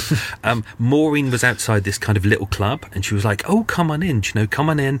 Exactly. Maureen was outside this kind of little club, and she was like, oh, come on in, come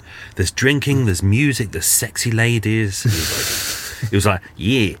on in. There's drinking, there's music, there's sexy ladies. He was like,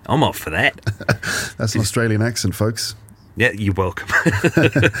 yeah, I'm up for that. That's an Australian accent, folks. Yeah, you're welcome.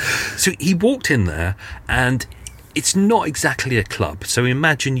 So he walked in there, and it's not exactly a club. So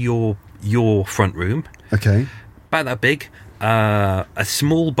imagine your front room. Okay. About that big. A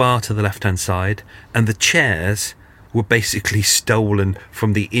small bar to the left-hand side, and the chairs were basically stolen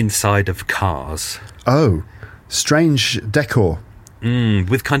from the inside of cars. Oh, strange decor.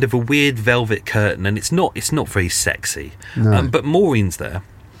 With kind of a weird velvet curtain, and it's not very sexy. No. But Maureen's there.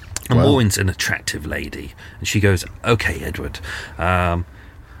 And Well. Maureen's an attractive lady. And she goes, okay, Edward,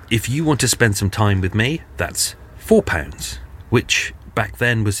 if you want to spend some time with me, that's £4, which back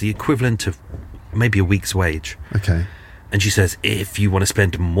then was the equivalent of maybe a week's wage. Okay. And she says, if you want to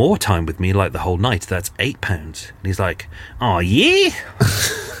spend more time with me, like the whole night, that's £8. And he's like, oh, yeah?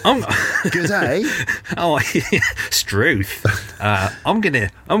 Good day. Oh, Struth. I'm gonna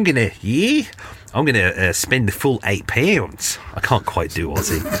spend the full £8. I can't quite do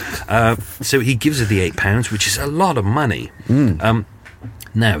Aussie. So he gives her the £8, which is a lot of money.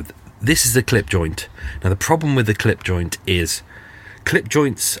 Now, this is the clip joint. Now, the problem with the clip joint is clip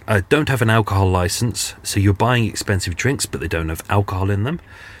joints don't have an alcohol license, so you're buying expensive drinks, but they don't have alcohol in them.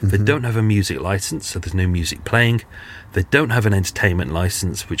 They don't have a music license, so there's no music playing. They don't have an entertainment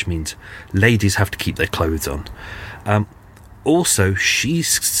license, which means ladies have to keep their clothes on. Also,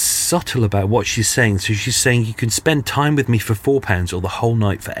 she's subtle about what she's saying. So she's saying you can spend time with me for £4 or the whole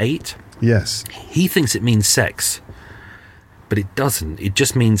night for £8. Yes. He thinks it means sex, but it doesn't. It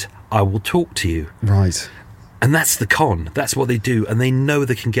just means I will talk to you. Right. And that's the con. That's what they do, and they know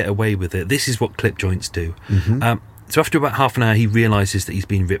they can get away with it. This is what clip joints do. So after about half an hour, he realises that he's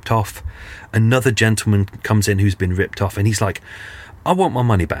been ripped off. Another gentleman comes in who's been ripped off, and he's like, I want my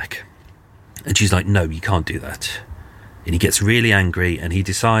money back. And she's like, no, you can't do that. And he gets really angry, and he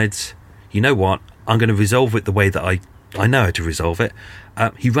decides, you know what, I'm going to resolve it the way that I know how to resolve it.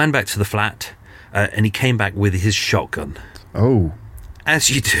 He ran back to the flat, and he came back with his shotgun. Oh. As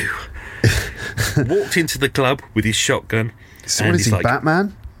you do. Walked into the club with his shotgun. So what is he, like,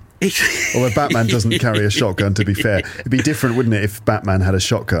 Batman? Although Batman doesn't carry a shotgun, to be fair. It'd be different, wouldn't it, if Batman had a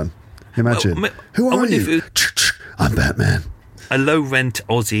shotgun? Imagine. Well, who are you? I'm Batman. A low-rent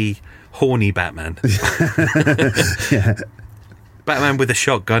Aussie horny Batman. Yeah. Batman with a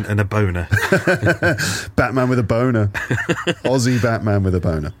shotgun and a boner. Batman with a boner. Aussie Batman with a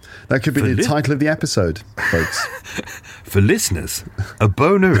boner. That could be the title of the episode, folks. For listeners, a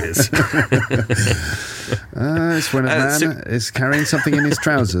boner is... it's when a man is carrying something in his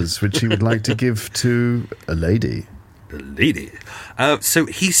trousers which he would like to give to a lady. A lady. So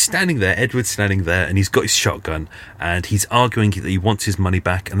he's standing there, Edward's standing there, and he's got his shotgun, and he's arguing that he wants his money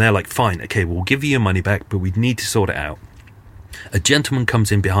back, and they're like, fine, okay, we'll give you your money back, but we need to sort it out. A gentleman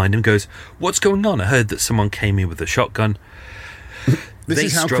comes in behind him and goes, what's going on? I heard that someone came in with a shotgun.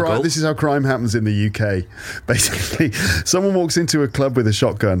 This is how crime happens in the UK. Basically, someone walks into a club with a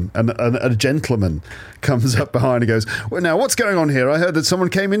shotgun, and a gentleman comes up behind and goes, well, now, what's going on here? I heard that someone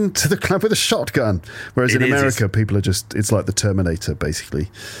came into the club with a shotgun. Whereas in America, people are just, it's like the Terminator, basically.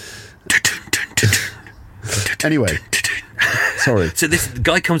 Anyway. Sorry. So this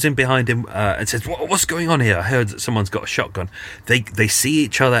guy comes in behind him and says, what's going on here? I heard that someone's got a shotgun. They see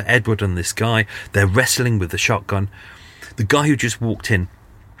each other, Edward and this guy. They're wrestling with the shotgun. The guy who just walked in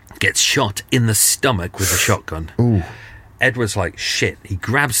gets shot in the stomach with a shotgun. Ooh. Edward's like, shit. He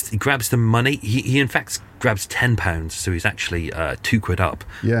grabs the money. He in fact grabs £10, so he's actually £2 up.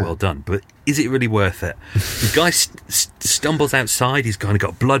 Yeah. Well done. But is it really worth it? The guy stumbles outside. He's kind of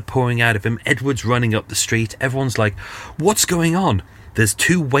got blood pouring out of him. Edward's running up the street. Everyone's like, what's going on? There's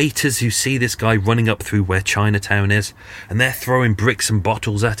two waiters who see this guy running up through where Chinatown is, and they're throwing bricks and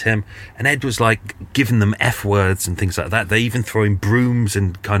bottles at him, and Edward's like giving them F words and things like that. They're even throwing brooms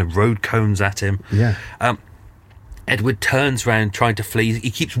and kind of road cones at him. Yeah. Edward turns around trying to flee. He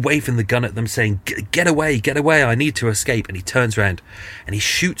keeps waving the gun at them saying, get away, I need to escape. And he turns around and he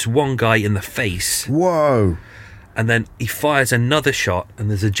shoots one guy in the face. Whoa. And then he fires another shot, and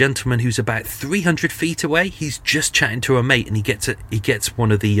there's a gentleman who's about 300 feet away. He's just chatting to a mate, and he gets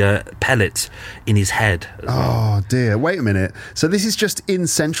one of the pellets in his head. Oh, dear. Wait a minute. So this is just in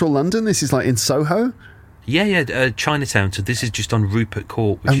central London? This is like in Soho? Yeah, Chinatown. So this is just on Rupert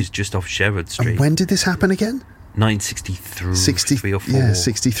Court, which is just off Sherwood Street. And when did this happen again? 1963 or 4. Yeah,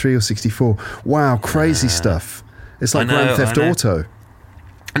 63 or 64. Wow, crazy stuff. It's like Grand Theft Auto.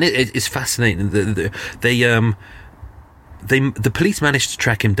 And it's fascinating. The police managed to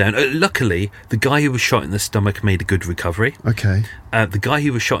track him down. Luckily, the guy who was shot in the stomach made a good recovery. Okay. The guy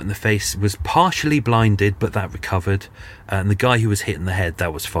who was shot in the face was partially blinded, but that recovered. And the guy who was hit in the head,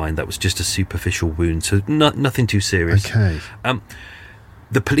 that was fine. That was just a superficial wound, so nothing too serious. Okay.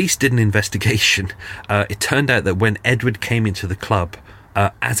 The police did an investigation. It turned out that when Edward came into the club,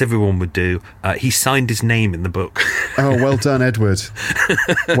 as everyone would do, he signed his name in the book. Oh, well done, Edward.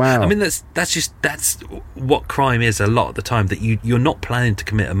 Wow. I mean, that's what crime is a lot of the time, that you're not planning to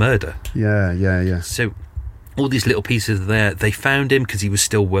commit a murder. Yeah. So all these little pieces there, they found him because he was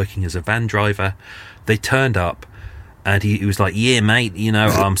still working as a van driver. They turned up and he was like, yeah, mate,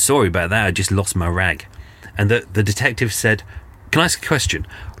 I'm sorry about that. I just lost my rag. And the detective said, can I ask a question?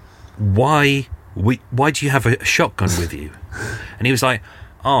 Why do you have a shotgun with you? And he was like,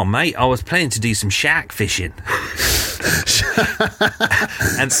 oh, mate, I was planning to do some shark fishing.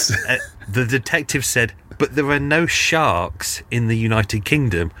 And the detective said, but there are no sharks in the United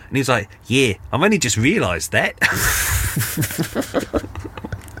Kingdom. And he's like, yeah, I've only just realised that.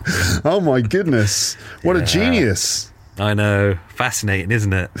 Oh my goodness. What a genius. I know. Fascinating,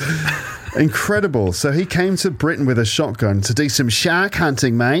 isn't it? Incredible. So he came to Britain with a shotgun to do some shark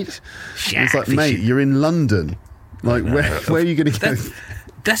hunting, mate. He's like, mate, you're in London. Like, where are you going to go?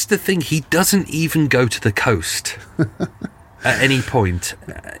 That's the thing. He doesn't even go to the coast at any point.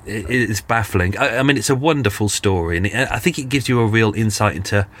 It's baffling. I mean, it's a wonderful story, and I think it gives you a real insight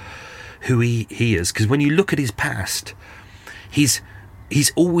into who he is. Because when you look at his past, he's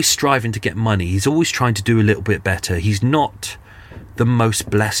always striving to get money. He's always trying to do a little bit better. He's not the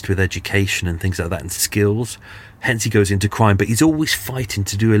most blessed with education and things like that and skills. Hence he goes into crime, but he's always fighting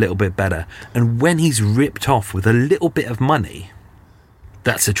to do a little bit better. And when he's ripped off with a little bit of money,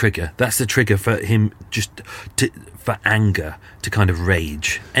 that's the trigger. That's the trigger for him, for anger, to kind of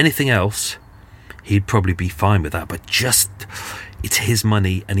rage. Anything else, he'd probably be fine with that. But it's his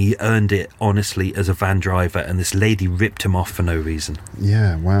money, and he earned it honestly as a van driver, and this lady ripped him off for no reason.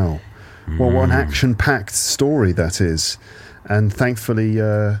 Yeah, wow. Well, what an action-packed story that is. And thankfully,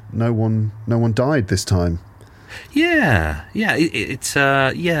 no one died this time. Yeah. It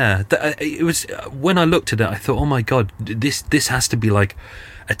was when I looked at it, I thought, oh my god, this has to be like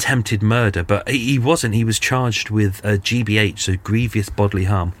attempted murder, but he wasn't. He was charged with GBH, so grievous bodily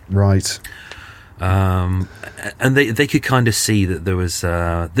harm. Right. And they could kind of see that there was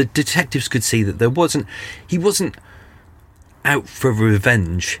the detectives could see that he wasn't out for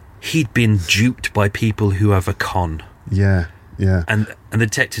revenge. He'd been duped by people who have a con. Yeah. And the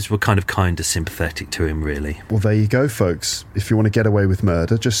detectives were kind of sympathetic to him, really. Well, there you go, folks. If you want to get away with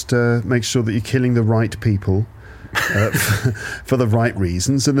murder, just make sure that you're killing the right people for the right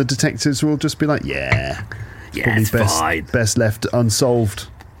reasons, and the detectives will just be like, it's fine. Best left unsolved.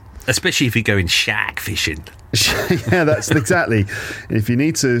 Especially if you're going shark fishing. Yeah, that's exactly. If you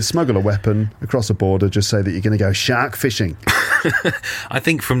need to smuggle a weapon across a border, just say that you're going to go shark fishing. I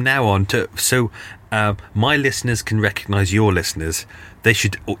think from now on, my listeners can recognise your listeners. They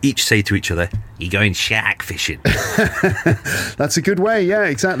should each say to each other, "You're going shark fishing." That's a good way. Yeah,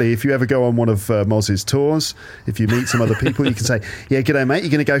 exactly. If you ever go on one of Moz's tours, if you meet some other people, you can say, "Yeah, g'day, mate.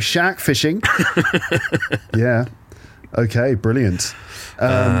 You're going to go shark fishing." Yeah. Okay. Brilliant.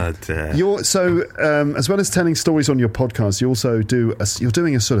 As well as telling stories on your podcast, you also you're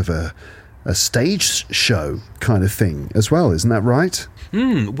doing a sort of a stage show kind of thing as well, isn't that right?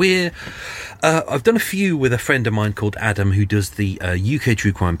 I've done a few with a friend of mine called Adam, who does the UK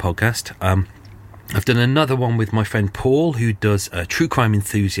True Crime podcast. I've done another one with my friend Paul, who does True Crime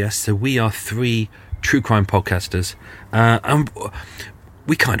Enthusiast. So we are 3 true crime podcasters, and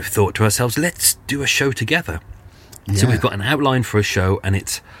we kind of thought to ourselves, let's do a show together. Yeah. So we've got an outline for a show, and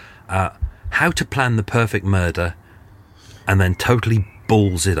it's how to plan the perfect murder and then totally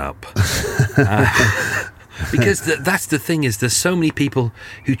balls it up. Because that's the thing, is there's so many people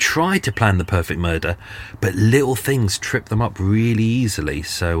who try to plan the perfect murder, but little things trip them up really easily.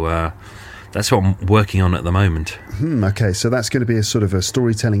 So that's what I'm working on at the moment. Okay, so that's going to be a sort of a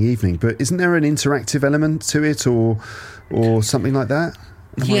storytelling evening, but isn't there an interactive element to it or something like that?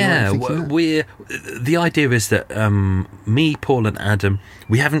 The idea is that me, Paul and Adam,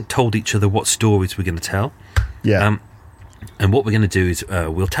 we haven't told each other what stories we're going to tell. Yeah. And what we're going to do is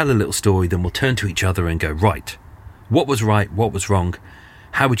we'll tell a little story, then we'll turn to each other and go, right, what was right, what was wrong,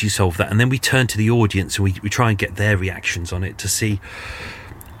 how would you solve that? And then we turn to the audience and we try and get their reactions on it to see,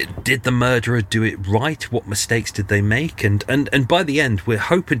 did the murderer do it right? What mistakes did they make? And by the end, we're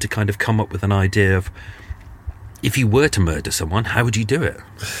hoping to kind of come up with an idea of, if you were to murder someone, how would you do it?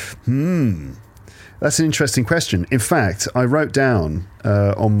 That's an interesting question. In fact, I wrote down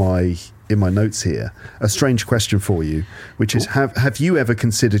in my notes here a strange question for you, which is, have you ever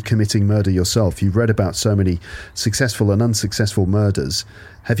considered committing murder yourself? You've read about so many successful and unsuccessful murders.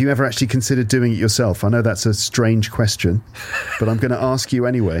 Have you ever actually considered doing it yourself? I know that's a strange question, but I'm going to ask you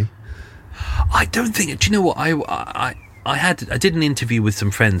anyway. I don't think... Do you know what? I did an interview with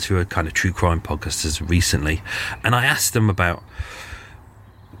some friends who are kind of true crime podcasters recently, and I asked them about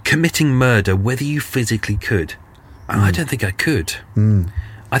committing murder, whether you physically could. And I don't think I could.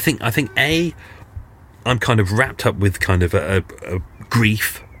 I think I'm kind of wrapped up with kind of a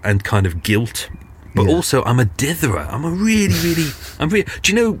grief and kind of guilt, but also I'm a ditherer. I'm really. Do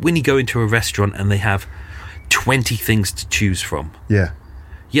you know when you go into a restaurant and they have 20 things to choose from? Yeah.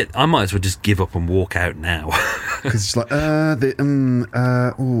 Yeah, I might as well just give up and walk out now. Because it's like,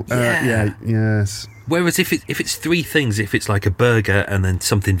 yes. Whereas if it's 3 things, if it's like a burger and then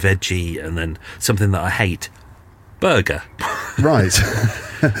something veggie and then something that I hate, burger. Right.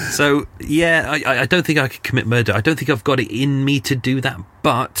 So, yeah, I don't think I could commit murder. I don't think I've got it in me to do that.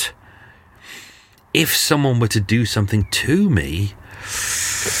 But if someone were to do something to me,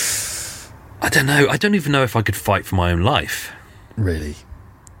 I don't know. I don't even know if I could fight for my own life. Really?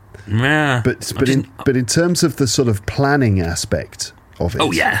 Yeah. But in terms of the sort of planning aspect of it.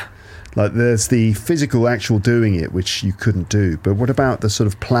 Oh, yeah. Like there's the physical actual doing it, which you couldn't do. But what about the sort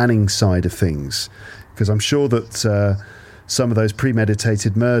of planning side of things? Because I'm sure that some of those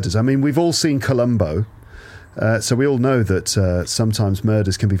premeditated murders, I mean, we've all seen Columbo. So we all know that sometimes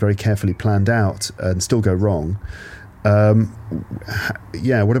murders can be very carefully planned out and still go wrong.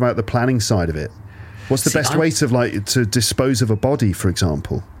 Yeah, what about the planning side of it? What's the best way to dispose of a body, for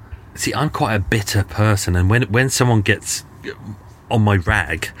example? See, I'm quite a bitter person, and when someone gets on my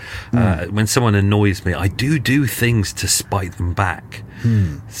rag, when someone annoys me, I do things to spite them back.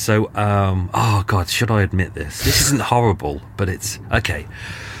 So, oh God, should I admit this? This isn't horrible, but it's okay.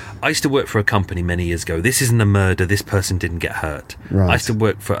 I used to work for a company many years ago. This isn't a murder. This person didn't get hurt. Right. I used to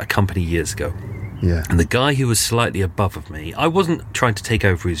work for a company years ago. Yeah. And the guy who was slightly above of me, I wasn't trying to take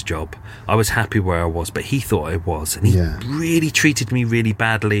over his job. I was happy where I was, but he thought I was. And he really treated me really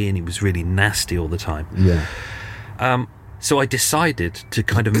badly, and he was really nasty all the time. Yeah. So I decided to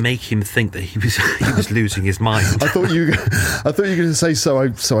kind of make him think that he was losing his mind. I thought you were going to say so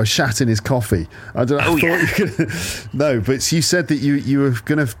I shat in his coffee. I don't know. No, but you said that you were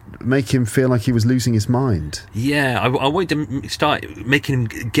going to make him feel like he was losing his mind. Yeah, I wanted to start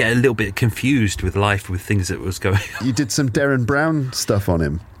making him get a little bit confused with life, with things that was going on. You did some Derren Brown stuff on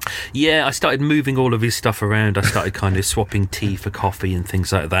him. Yeah, I started moving all of his stuff around. I started kind of swapping tea for coffee and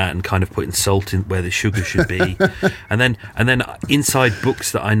things like that, and kind of putting salt in where the sugar should be. and then inside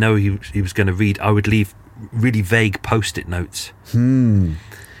books that I know he was going to read, I would leave really vague Post-it notes. And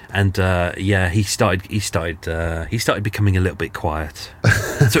yeah, he started becoming a little bit quiet.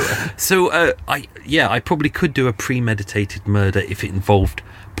 I probably could do a premeditated murder if it involved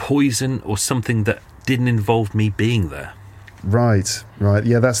poison or something that didn't involve me being there. Right.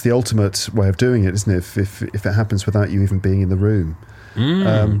 Yeah, that's the ultimate way of doing it, isn't it? If it happens without you even being in the room.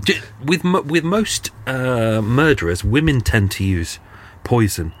 With most murderers, women tend to use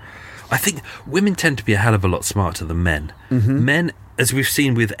poison. I think women tend to be a hell of a lot smarter than men. Men, as we've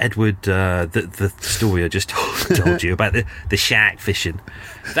seen with Edward, the story I just told you about the shark fishing,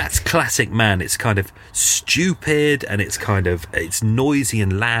 that's classic man. It's kind of stupid, and it's noisy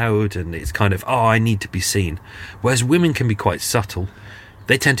and loud, and it's kind of, I need to be seen. Whereas women can be quite subtle.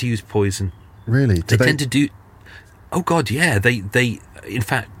 They tend to use poison. Really? They tend to do... Oh God, yeah. They in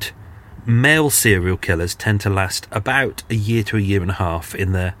fact, male serial killers tend to last about a year to a year and a half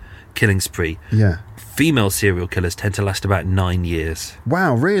in their killing spree. Yeah. Female serial killers tend to last about 9 years.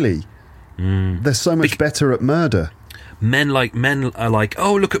 Wow, really? They're so much better at murder. Men are like,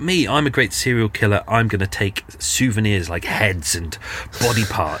 oh, look at me, I'm a great serial killer, I'm going to take souvenirs like heads and body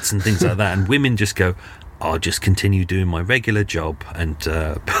parts and things like that. And women just go, I'll just continue doing my regular job. And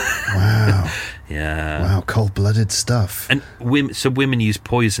wow. Yeah. Wow, cold-blooded stuff. And women use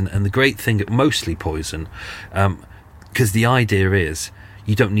poison, and the great thing, mostly poison, because the idea is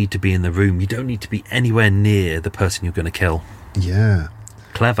you don't need to be in the room, you don't need to be anywhere near the person you're going to kill. Yeah.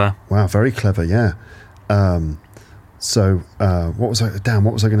 Clever. Wow, very clever, yeah. What was I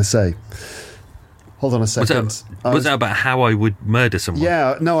going to say? Hold on a second. Was that about how I would murder someone?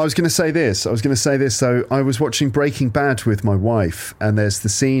 Yeah, no, I was going to say this. So I was watching Breaking Bad with my wife, and there's the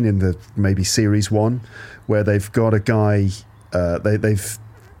scene in maybe series 1 where they've got a guy,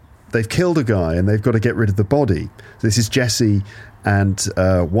 they've killed a guy, and they've got to get rid of the body. This is Jesse and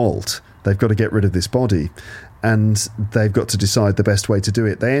Walt. They've got to get rid of this body, and they've got to decide the best way to do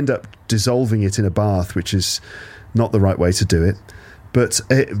it. They end up dissolving it in a bath, which is not the right way to do it. But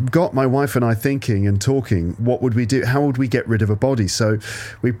it got my wife and I thinking and talking, what would we do? How would we get rid of a body? So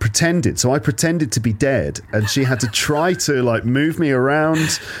we pretended. So I pretended to be dead, and she had to try to like move me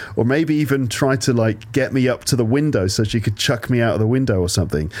around, or maybe even try to like get me up to the window so she could chuck me out of the window or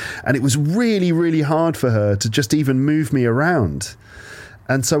something. And it was really, really hard for her to just even move me around.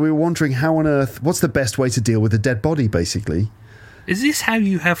 And so we were wondering how on earth, what's the best way to deal with a dead body, basically? Is this how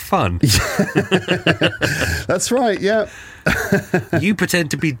you have fun? That's right, yeah. You pretend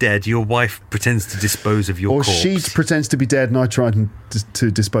to be dead, your wife pretends to dispose of your corpse. Or she pretends to be dead and I try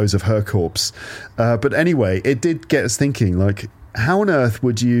to dispose of her corpse. But anyway, it did get us thinking, like, how on earth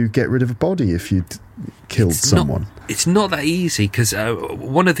would you get rid of a body if you'd killed someone? It's not that easy, because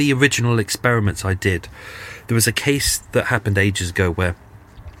one of the original experiments I did, there was a case that happened ages ago where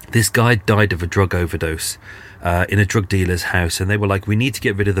This guy died of a drug overdose in a drug dealer's house, and they were like, we need to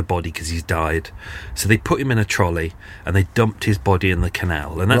get rid of the body because he's died. So they put him in a trolley and they dumped his body in the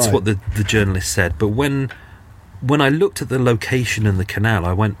canal, and that's what the journalist said. But when I looked at the location in the canal,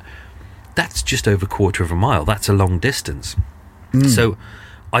 I went, that's just over a quarter of a mile. That's a long distance. So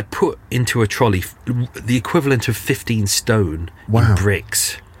I put into a trolley the equivalent of 15 stone in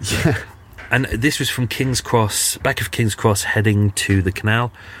bricks. Yeah. And this was from King's Cross, back of King's Cross, heading to the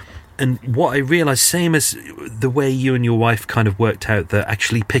canal. And what I realised, same as the way you and your wife kind of worked out that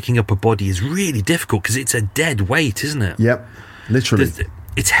actually picking up a body is really difficult because it's a dead weight, isn't it? Yep, literally.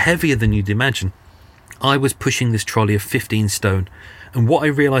 It's heavier than you'd imagine. I was pushing this trolley of 15 stone, and what I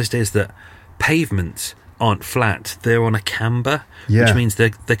realised is that pavements aren't flat, they're on a camber, which means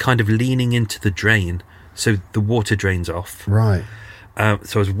they're kind of leaning into the drain, so the water drains off. Right.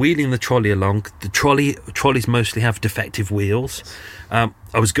 So I was wheeling the trolley along. The trolleys mostly have defective wheels. I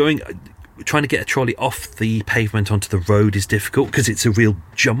was trying to get a trolley off the pavement onto the road is difficult because it's a real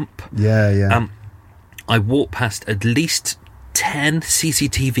jump. Yeah. I walked past at least 10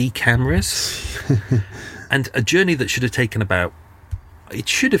 CCTV cameras and a journey that should have taken about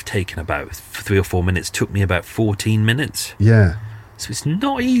 3 or 4 minutes took me about 14 minutes. Yeah. So it's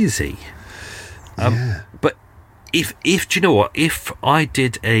not easy. But if do you know what? If I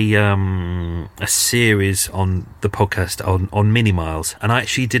did a series on the podcast on mini miles, and I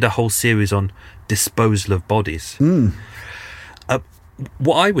actually did a whole series on disposal of bodies,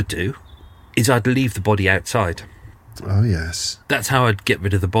 what I would do is I'd leave the body outside. Oh yes, that's how I'd get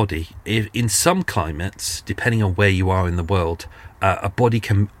rid of the body. In some climates, depending on where you are in the world, a body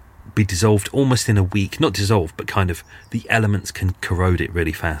can be dissolved almost in a week. Not dissolved, but kind of the elements can corrode it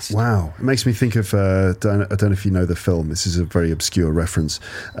really fast. Wow. It makes me think of, I don't know if you know the film, this is a very obscure reference.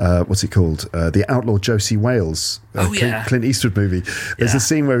 What's it called? The Outlaw Josie Wales, Clint Eastwood movie. There's a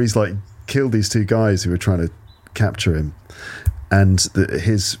scene where he's like killed these two guys who were trying to capture him. And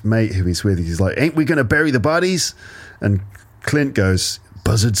his mate who he's with, he's like, ain't we going to bury the bodies? And Clint goes,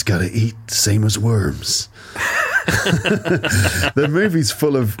 buzzards got to eat, same as worms. The movie's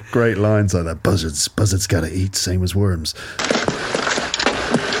full of great lines like that. Buzzards gotta eat, same as worms.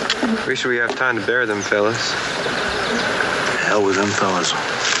 Wish we have time to bury them fellas. Hell with them fellas.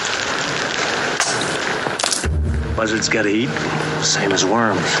 Buzzards gotta eat, same as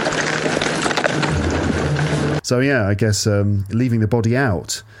worms. So yeah, I guess leaving the body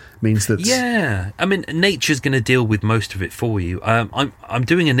out means that... Yeah, I mean, nature's going to deal with most of it for you. I'm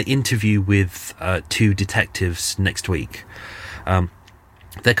doing an interview with 2 detectives next week.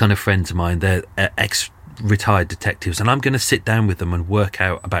 They're kind of friends of mine. They're ex-retired detectives, and I'm going to sit down with them and work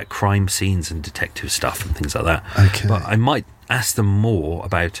out about crime scenes and detective stuff and things like that. Okay. But I might ask them more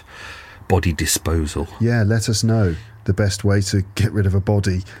about body disposal. Yeah, let us know the best way to get rid of a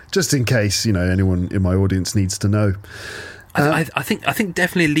body, just in case, anyone in my audience needs to know. I think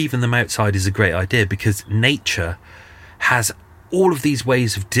definitely leaving them outside is a great idea because nature has all of these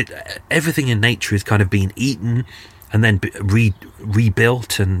ways of everything in nature is kind of being eaten and then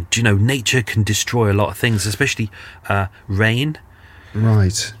rebuilt, and nature can destroy a lot of things, especially rain.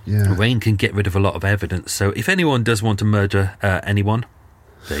 Right. Yeah. Rain can get rid of a lot of evidence. So if anyone does want to murder anyone,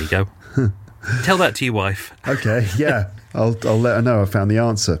 there you go. Tell that to your wife. Okay, yeah. I'll let her know I found the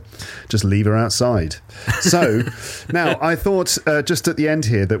answer. Just leave her outside. So, now, I thought just at the end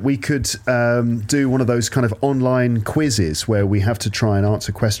here that we could do one of those kind of online quizzes where we have to try and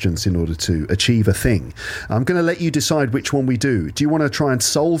answer questions in order to achieve a thing. I'm going to let you decide which one we do. Do you want to try and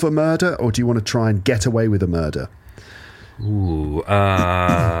solve a murder, or do you want to try and get away with a murder? Ooh,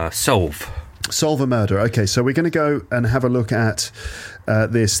 solve. Solve a murder. Okay, so we're going to go and have a look at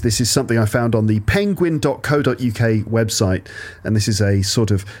this. This is something I found on the penguin.co.uk website, and this is a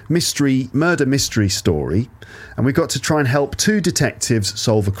sort of murder mystery story, and we've got to try and help 2 detectives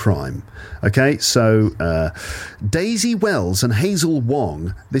solve a crime. Okay, so Daisy Wells and Hazel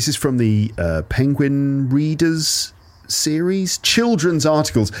Wong. This is from the Penguin Readers series, children's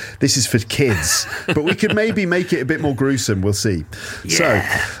articles. This is for kids, but we could maybe make it a bit more gruesome. We'll see.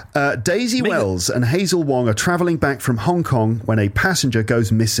 Yeah. So Daisy Wells and Hazel Wong are travelling back from Hong Kong when a passenger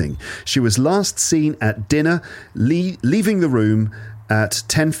goes missing. She was last seen at dinner, leaving the room at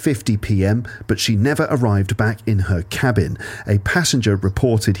 10:50 p.m, but she never arrived back in her cabin. A passenger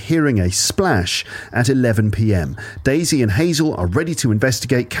reported hearing a splash at 11 p.m. Daisy and Hazel are ready to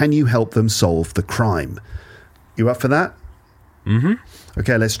investigate. Can you help them solve the crime? You up for that? Mm-hmm.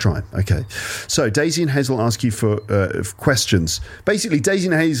 Okay, let's try. Okay. So Daisy and Hazel ask you for questions. Basically, Daisy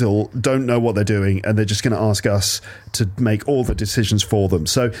and Hazel don't know what they're doing, and they're just going to ask us to make all the decisions for them.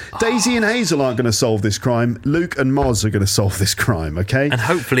 So Daisy and Hazel aren't going to solve this crime. Luke and Moz are going to solve this crime, okay? And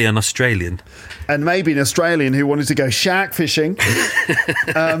hopefully an Australian. And maybe an Australian who wanted to go shark fishing.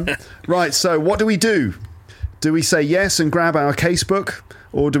 Right, so what do we do? Do we say yes and grab our casebook?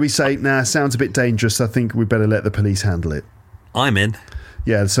 Or do we say, nah, sounds a bit dangerous, I think we better let the police handle it? I'm in.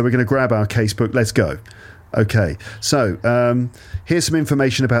 Yeah, so we're going to grab our casebook. Let's go. Okay, so here's some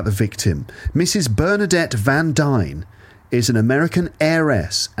information about the victim. Mrs. Bernadette Van Dyne is an American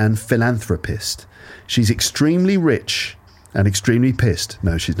heiress and philanthropist. She's extremely rich and extremely pissed.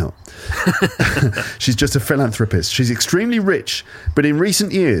 No, she's not. She's just a philanthropist. She's extremely rich, but in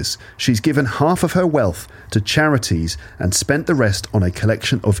recent years, she's given half of her wealth to charities and spent the rest on a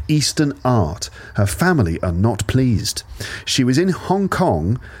collection of Eastern art. Her family are not pleased. She was in Hong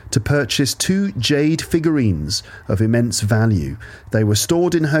Kong to purchase 2 jade figurines of immense value. They were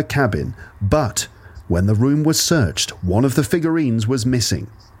stored in her cabin, but when the room was searched, one of the figurines was missing.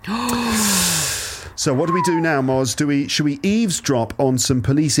 So what do we do now, Moz? Should we eavesdrop on some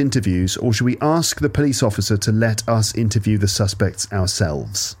police interviews, or should we ask the police officer to let us interview the suspects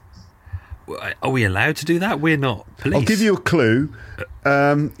ourselves? Are we allowed to do that? We're not police. I'll give you a clue.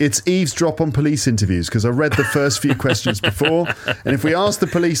 It's eavesdrop on police interviews, because I read the first few questions before, and if we ask the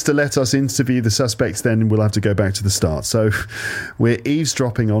police to let us interview the suspects, then we'll have to go back to the start. So we're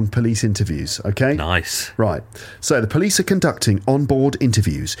eavesdropping on police interviews, okay? Nice. Right. So the police are conducting on-board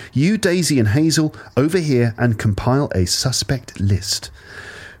interviews. You, Daisy and Hazel, over here and compile a suspect list.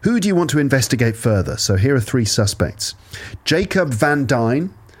 Who do you want to investigate further? So here are 3 suspects. Jacob Van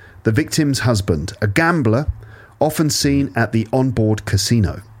Dyne, the victim's husband, a gambler, often seen at the onboard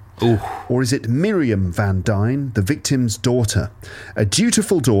casino. Ooh. Or is it Miriam Van Dyne, the victim's daughter, a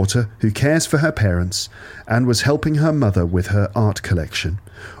dutiful daughter who cares for her parents and was helping her mother with her art collection?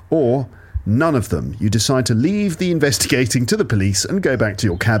 Or none of them? You decide to leave the investigating to the police and go back to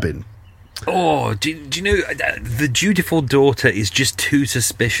your cabin. Oh, do you know, the dutiful daughter is just too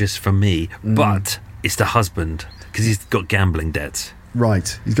suspicious for me, but it's the husband, because he's got gambling debts.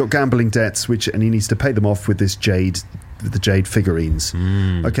 Right, he's got gambling debts, and he needs to pay them off with the jade figurines.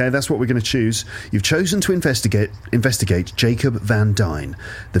 Okay, that's what we're going to choose. You've chosen to investigate Jacob Van Dyne,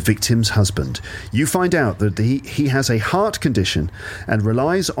 the victim's husband. You find out that he has a heart condition and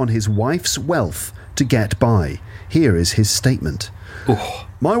relies on his wife's wealth to get by. Here is his statement. Oh.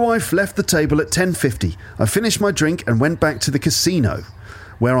 My wife left the table at 10:50. I finished my drink and went back to the casino,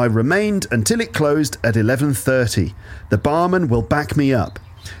 where I remained until it closed at 11:30. The barman will back me up.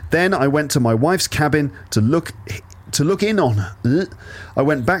 Then I went to my wife's cabin to look in on her. I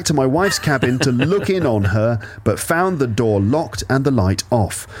went back to my wife's cabin to look in on her, but found the door locked and the light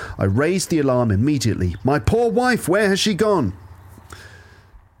off. I raised the alarm immediately. My poor wife, where has she gone?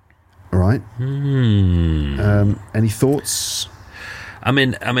 All right. Any thoughts? I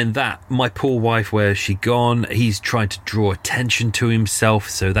mean that my poor wife, where has she gone? He's tried to draw attention to himself,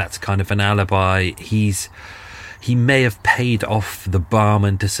 so that's kind of an alibi. He may have paid off the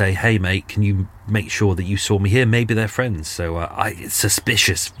barman to say, hey mate, can you make sure that you saw me here? Maybe they're friends. So it's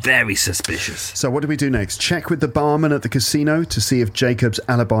suspicious, very suspicious. So what do we do next? Check with the barman at the casino to see if Jacob's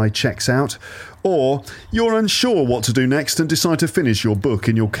alibi checks out? Or you're unsure what to do next and decide to finish your book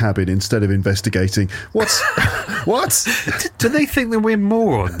in your cabin instead of investigating? What? Do they think that we're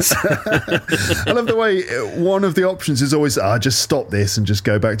morons? I love the way one of the options is always, just stop this and just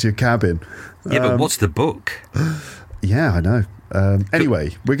go back to your cabin. Yeah, but what's the book? Yeah, I know.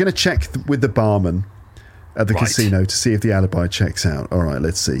 Anyway, we're going to check with the barman at the casino to see if the alibi checks out. All right,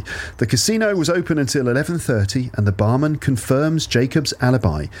 let's see. The casino was open until 11:30 and the barman confirms Jacob's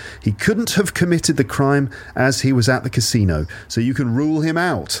alibi. He couldn't have committed the crime as he was at the casino, so you can rule him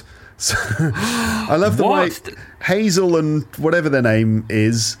out. So, I love the way Hazel and whatever their name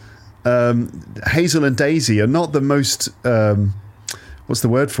is, Hazel and Daisy are not the most... what's the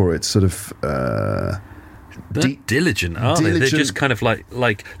word for it? Sort of... They're diligent, aren't they? They're just kind of like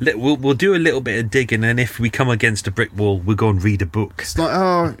we'll do a little bit of digging, and if we come against a brick wall, we'll go and read a book. It's like,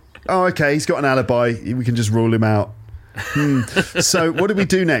 oh, okay, he's got an alibi. We can just rule him out. So what do we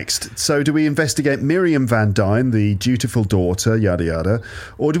do next? So do we investigate Miriam Van Dyne, the dutiful daughter, yada yada,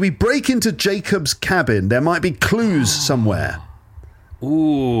 or do we break into Jacob's cabin? There might be clues somewhere.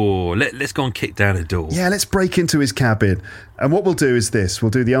 Ooh, let's go and kick down a door. Yeah, let's break into his cabin. And what we'll do is this. We'll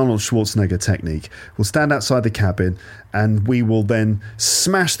do the Arnold Schwarzenegger technique. We'll stand outside the cabin and we will then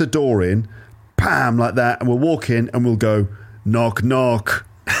smash the door in, bam, like that, and we'll walk in and we'll go, knock, knock.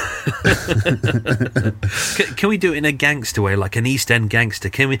 Can we do it in a gangster way, like an East End gangster?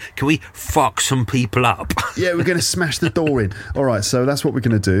 Can we fuck some people up? Yeah, we're going to smash the door in. All right, so that's what we're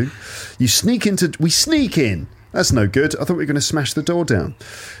going to do. We sneak in. That's no good. I thought we were going to smash the door down.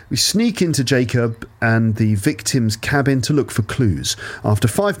 We sneak into Jacob and the victim's cabin to look for clues. After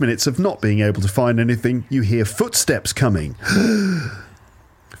 5 minutes of not being able to find anything, you hear footsteps coming.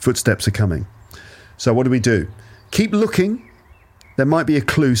 Footsteps are coming. So what do? Keep looking. There might be a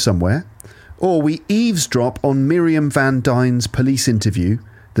clue somewhere. Or we eavesdrop on Miriam Van Dyne's police interview,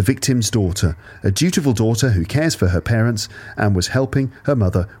 the victim's daughter, a dutiful daughter who cares for her parents and was helping her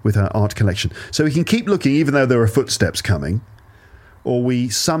mother with her art collection. So we can keep looking even though there are footsteps coming, or we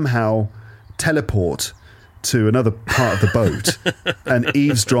somehow teleport to another part of the boat and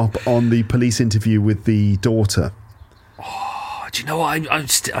eavesdrop on the police interview with the daughter. Oh, do you know what?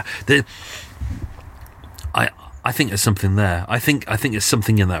 I think there's something there. I think there's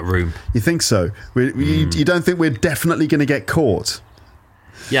something in that room. You think so? You don't think we're definitely going to get caught?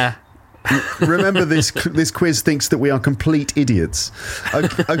 Yeah. Remember, this quiz thinks that we are complete idiots.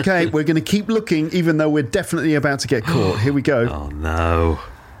 Okay, we're going to keep looking even though we're definitely about to get caught. Here we go. Oh, no.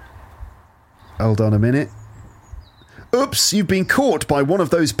 Hold on a minute. Oops, you've been caught by one of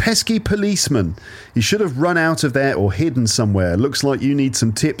those pesky policemen. You should have run out of there or hidden somewhere. Looks like you need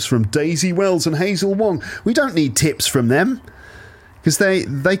some tips from Daisy Wells and Hazel Wong. We don't need tips from them. Because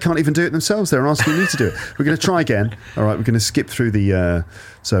they can't even do it themselves. They're asking me to do it. We're going to try again. All right, we're going to skip through the...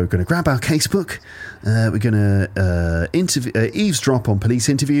 so we're going to grab our casebook. We're going to eavesdrop on police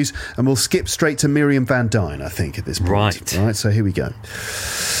interviews. And we'll skip straight to Miriam Van Dyne, I think, at this point. Right. All right, so here we go.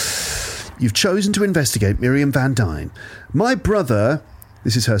 You've chosen to investigate Miriam Van Dyne. My brother...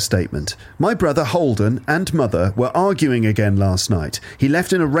 This is her statement. My brother Holden and mother were arguing again last night. He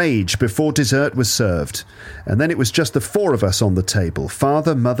left in a rage before dessert was served. And then it was just the four of us on the table.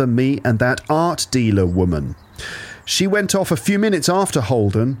 Father, mother, me and that art dealer woman. She went off a few minutes after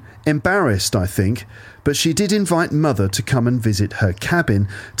Holden, embarrassed, I think, but she did invite mother to come and visit her cabin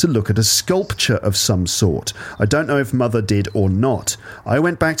to look at a sculpture of some sort. I don't know if mother did or not. I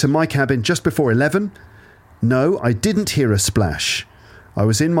went back to my cabin just before 11. No, I didn't hear a splash. I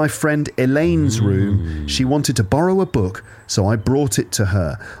was in my friend Elaine's room. She wanted to borrow a book, so I brought it to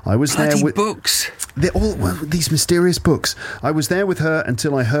her. I was there with books. They're all these mysterious books. I was there with her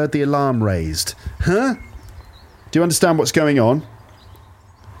until I heard the alarm raised. Huh? Do you understand what's going on?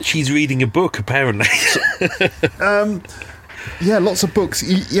 She's reading a book, apparently. Yeah, lots of books.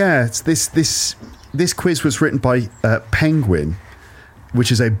 Yeah, it's this quiz was written by Penguin,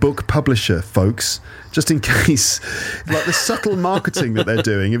 which is a book publisher, folks. Just in case, like the subtle marketing that they're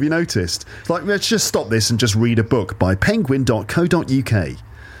doing. Have you noticed? It's like, let's just stop this and just read a book by penguin.co.uk.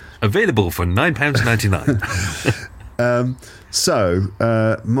 Available for £9.99. So,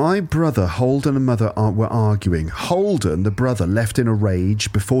 my brother Holden and mother were arguing. Holden, the brother, left in a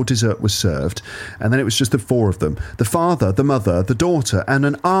rage before dessert was served, and then it was just the four of them. The father, the mother, the daughter, and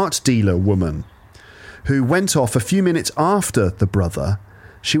an art dealer woman who went off a few minutes after the brother.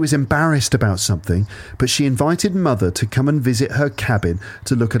 She was embarrassed about something, but she invited mother to come and visit her cabin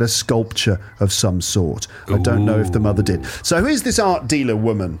to look at a sculpture of some sort. I don't know if the mother did. So who is this art dealer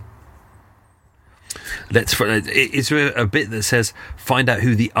woman? Is there a bit that says, find out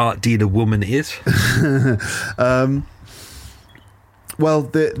who the art dealer woman is? Well,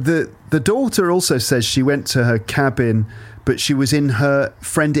 the daughter also says she went to her cabin, but she was in her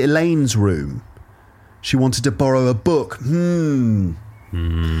friend Elaine's room. She wanted to borrow a book. So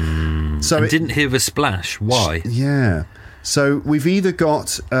and didn't hear the splash. Why? Yeah. So we've either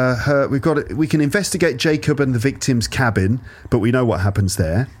got we can investigate Jacob and the victim's cabin, but we know what happens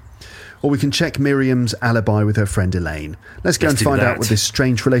there. Or we can check Miriam's alibi with her friend Elaine. Let's go and find out what this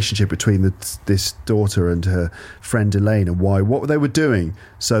strange relationship between this daughter and her friend Elaine and what they were doing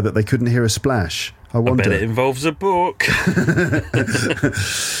so that they couldn't hear a splash. I wonder. I bet it involves a book.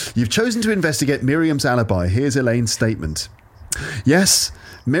 You've chosen to investigate Miriam's alibi. Here's Elaine's statement. Yes,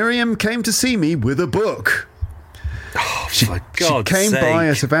 Miriam came to see me with a book. Oh, she came by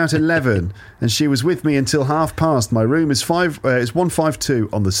at about 11 and she was with me until past. My room is 152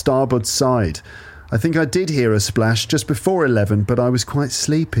 on the starboard side. I think I did hear a splash just before 11, but I was quite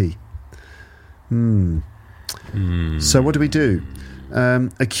sleepy. So what do?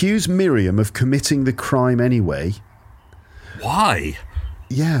 Accuse Miriam of committing the crime anyway. Why?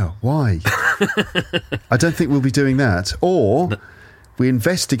 Yeah, why? I don't think we'll be doing that. Or we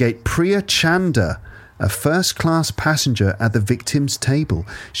investigate Priya Chanda, a first-class passenger at the victim's table.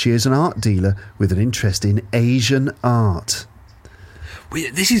 She is an art dealer with an interest in Asian art.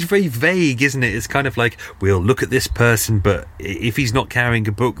 This is very vague, isn't it? It's kind of like, we'll look at this person, but if he's not carrying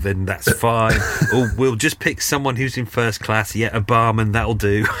a book, then that's fine. Or we'll just pick someone who's in first class. Yeah, a barman, that'll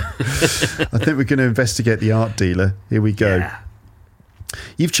do. I think we're going to investigate the art dealer. Here we go. Yeah.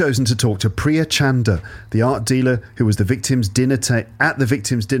 You've chosen to talk to Priya Chanda, the art dealer who was the victim's at the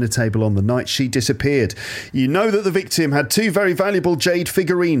victim's dinner table on the night she disappeared. You know that the victim had 2 very valuable jade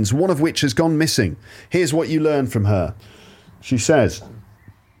figurines, one of which has gone missing. Here's what you learn from her. She says,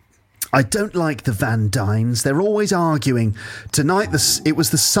 I don't like the Van Dynes. They're always arguing. Tonight it was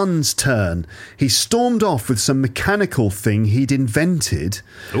the son's turn. He stormed off with some mechanical thing he'd invented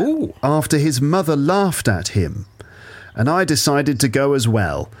after his mother laughed at him. And I decided to go as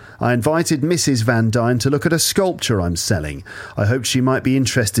well. I invited Mrs. Van Dyne to look at a sculpture I'm selling. I hoped she might be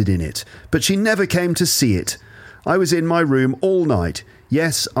interested in it, but she never came to see it. I was in my room all night.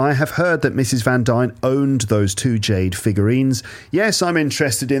 Yes, I have heard that Mrs. Van Dyne owned those 2 jade figurines. Yes, I'm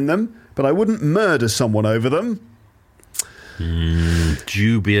interested in them, but I wouldn't murder someone over them.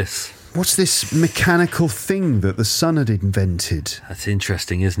 Dubious. What's this mechanical thing that the son had invented? That's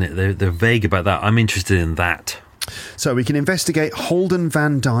interesting, isn't it? They're vague about that. I'm interested in that. So we can investigate Holden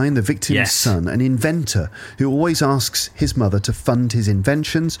Van Dyne, the victim's son, an inventor who always asks his mother to fund his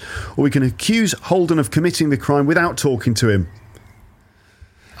inventions, or we can accuse Holden of committing the crime without talking to him.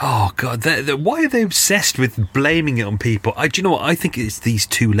 Oh, God. Why are they obsessed with blaming it on people? Do you know what? I think it's these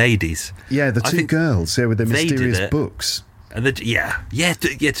 2 ladies. Yeah, the 2 girls with their mysterious books. And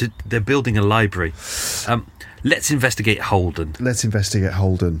they're building a library. Let's investigate Holden.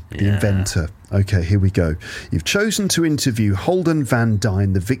 The inventor. Okay, here we go. You've chosen to interview Holden Van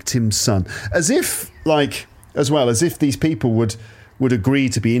Dyne, the victim's son, as if these people would agree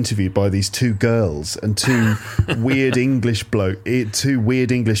to be interviewed by these 2 girls and 2 weird English 2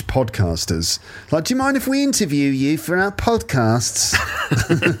 weird English podcasters. Like, do you mind if we interview you for our podcasts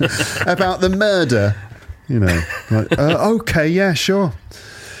about the murder? You know, like, okay, yeah, sure.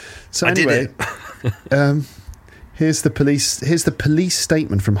 So anyway, here's the police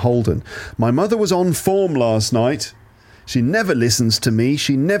statement from Holden. My mother was on form last night. She never listens to me.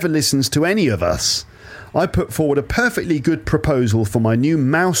 She never listens to any of us. I put forward a perfectly good proposal for my new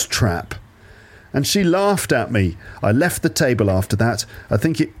mouse trap, and she laughed at me. I left the table after that. I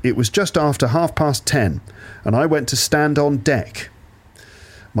think it was just after 10:30, and I went to stand on deck.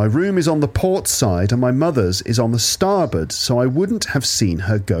 My room is on the port side and my mother's is on the starboard, so I wouldn't have seen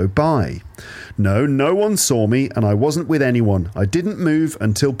her go by. No one saw me and I wasn't with anyone. I didn't move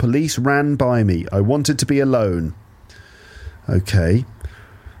until police ran by me. I wanted to be alone. Okay,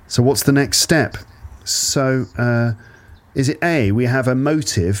 so what's the next step? So, is it A, we have a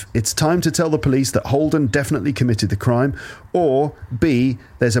motive, it's time to tell the police that Holden definitely committed the crime, or B,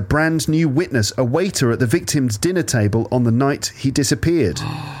 there's a brand new witness, a waiter at the victim's dinner table on the night he disappeared.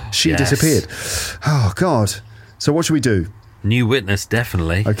 She disappeared. Oh, God. So what should we do? New witness,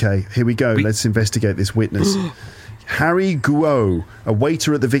 definitely. Okay, here we go. Let's investigate this witness. Harry Guo, a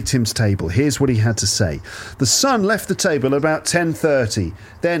waiter at the victim's table. Here's what he had to say. The son left the table about 10:30.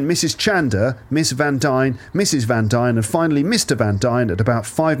 Then Mrs. Chanda, Miss Van Dyne, Mrs. Van Dyne, and finally Mr. Van Dyne at about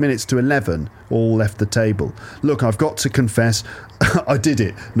 5 minutes to 11 all left the table. Look, I've got to confess, I did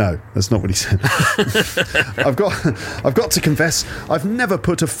it. No, that's not what he said. I've got to confess, I've never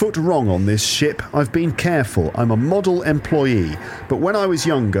put a foot wrong on this ship. I've been careful. I'm a model employee. But when I was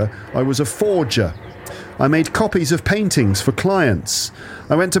younger, I was a forger. I made copies of paintings for clients.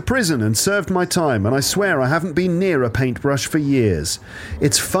 I went to prison and served my time, and I swear I haven't been near a paintbrush for years.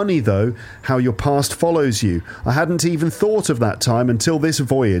 It's funny, though, how your past follows you. I hadn't even thought of that time until this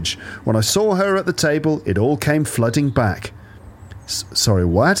voyage. When I saw her at the table, it all came flooding back. Sorry,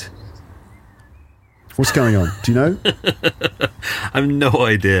 what? What's going on? Do you know? I've no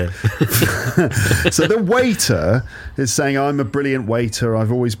idea. So the waiter is saying, I'm a brilliant waiter.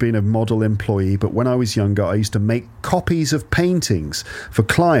 I've always been a model employee. But when I was younger, I used to make copies of paintings for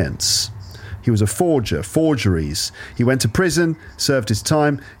clients. He was a forger, forgeries. He went to prison, served his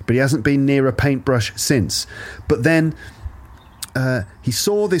time, but he hasn't been near a paintbrush since. But then he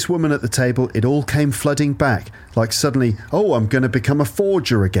saw this woman at the table. It all came flooding back. Like suddenly, oh, I'm going to become a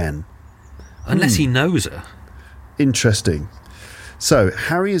forger again. Unless he knows her. Interesting. So,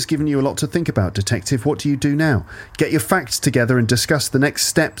 Harry has given you a lot to think about, Detective. What do you do now? Get your facts together and discuss the next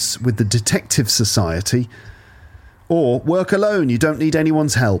steps with the Detective Society? Or work alone, you don't need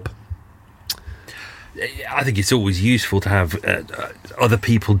anyone's help? I think it's always useful to have other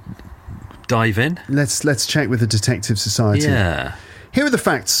people dive in. Let's check with the Detective Society. Yeah. Here are the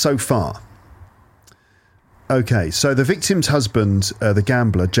facts so far. Okay, so the victim's husband, the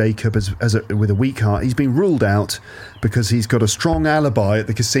gambler, Jacob, with a weak heart, he's been ruled out because he's got a strong alibi at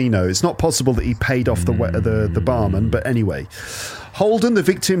the casino. It's not possible that he paid off the barman, but anyway. Holden, the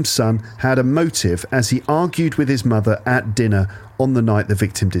victim's son, had a motive as he argued with his mother at dinner on the night the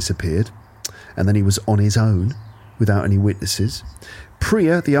victim disappeared, and then he was on his own without any witnesses.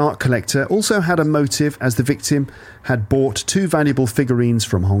 Priya, the art collector, also had a motive as the victim had bought 2 valuable figurines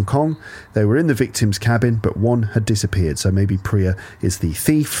from Hong Kong. They were in the victim's cabin, but one had disappeared, so maybe Priya is the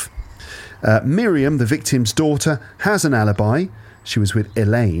thief. Miriam, the victim's daughter, has an alibi. She was with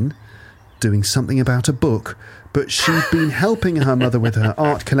Elaine, doing something about a book, but she'd been helping her mother with her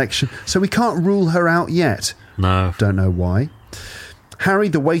art collection, so we can't rule her out yet. No. Don't know why. Harry,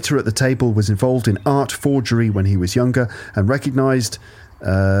 the waiter at the table, was involved in art forgery when he was younger and recognised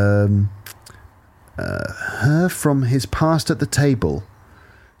her from his past at the table.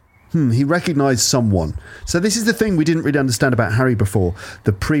 He recognised someone. So this is the thing we didn't really understand about Harry before.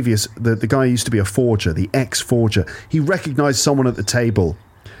 The guy who used to be a forger, the ex-forger. He recognised someone at the table,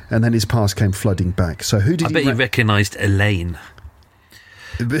 and then his past came flooding back. So who did I bet he recognised Elaine.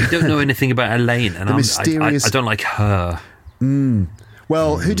 We don't know anything about Elaine, and I don't like her.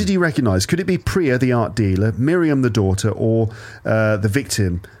 Well, who did he recognise? Could it be Priya, the art dealer, Miriam, the daughter, or the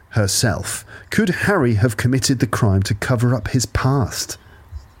victim herself? Could Harry have committed the crime to cover up his past?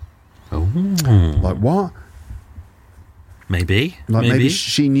 Oh. Like what? Maybe. Maybe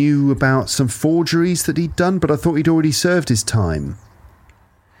she knew about some forgeries that he'd done, but I thought he'd already served his time.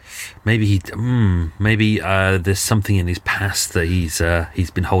 Maybe there's something in his past that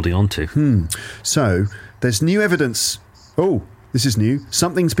he's been holding on to. So there's new evidence. Oh, this is new.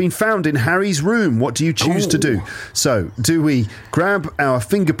 Something's been found in Harry's room. What do you choose to do? So, do we grab our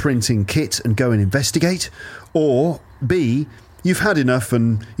fingerprinting kit and go and investigate? Or B, you've had enough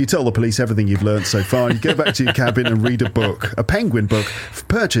and you tell the police everything you've learned so far. You go back to your cabin and read a book, a Penguin book,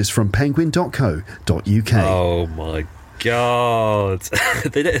 purchased from penguin.co.uk. Oh my God.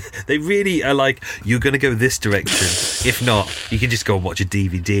 They really are like, you're going to go this direction. If not, you can just go and watch a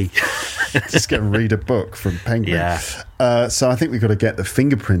DVD. Just go and read a book from Penguin. Yeah. So I think we've got to get the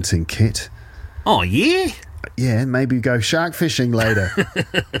fingerprinting kit. Oh, yeah? Yeah, maybe go shark fishing later.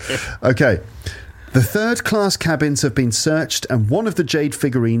 Okay. The third-class cabins have been searched, and one of the jade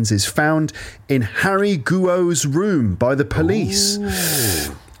figurines is found in Harry Guo's room by the police.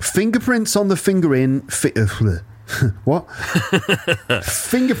 Ooh. Fingerprints on the figurine... What?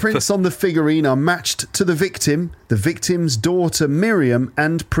 Fingerprints on the figurine are matched to the victim's daughter Miriam,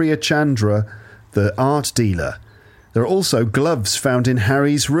 and Priya Chandra, the art dealer. There are also gloves found in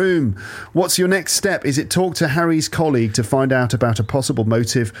Harry's room. What's your next step? Is it talk to Harry's colleague to find out about a possible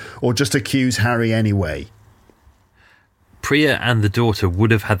motive, or just accuse Harry anyway? Priya and the daughter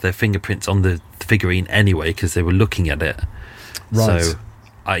would have had their fingerprints on the figurine anyway because they were looking at it. Right.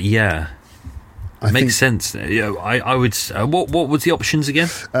 So, yeah. Makes sense. Yeah, I would. What was the options again?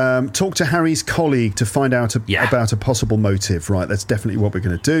 Talk to Harry's colleague to find out about a possible motive. Right, that's definitely what we're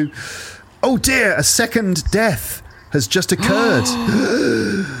going to do. Oh dear, a second death has just occurred.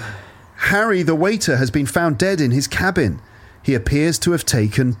 Harry, the waiter, has been found dead in his cabin. He appears to have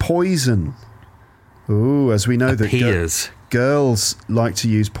taken poison. Ooh, as we know that girls like to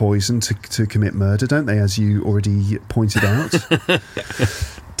use poison to commit murder, don't they? As you already pointed out.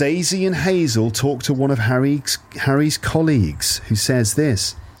 Daisy and Hazel talk to one of Harry's colleagues, who says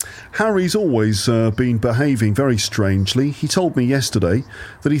this. Harry's always been behaving very strangely. He told me yesterday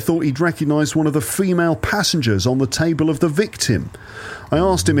that he thought he'd recognised one of the female passengers on the table of the victim. I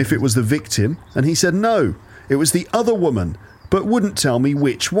asked him if it was the victim, and he said no, it was the other woman, but wouldn't tell me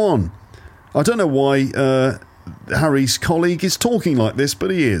which one. I don't know why Harry's colleague is talking like this,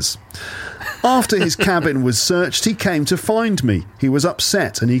 but he is. After his cabin was searched, he came to find me. He was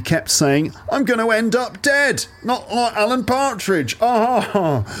upset and he kept saying, I'm going to end up dead. Not like Alan Partridge.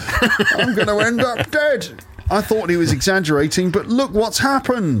 I'm going to end up dead. I thought he was exaggerating, but look what's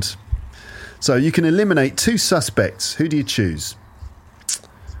happened. So you can eliminate 2 suspects. Who do you choose?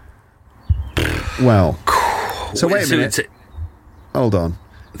 Well, so wait a minute. Hold on.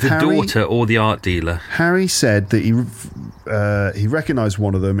 The daughter or the art dealer? Harry said that he recognised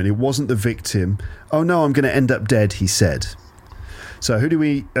one of them and it wasn't the victim. Oh no, I'm going to end up dead, he said. So who do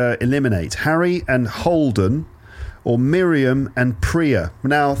we eliminate? Harry and Holden, or Miriam and Priya?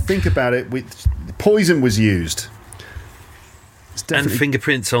 Now think about it. Poison was used. And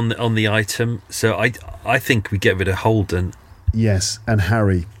fingerprints on the item. So I think we get rid of Holden. Yes, and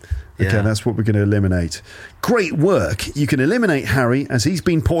Harry. Okay, Yeah. that's what we're going to eliminate. Great work. You can eliminate Harry as he's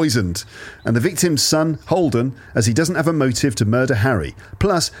been poisoned, and the victim's son, Holden, as he doesn't have a motive to murder Harry.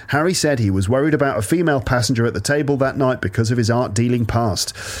 Plus, Harry said he was worried about a female passenger at the table that night because of his art dealing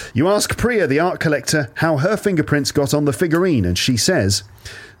past. You ask Priya, the art collector, how her fingerprints got on the figurine, and she says...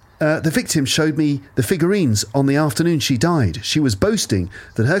 the victim showed me the figurines on the afternoon she died. She was boasting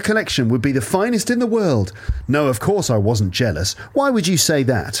that her collection would be the finest in the world. No, of course I wasn't jealous. Why would you say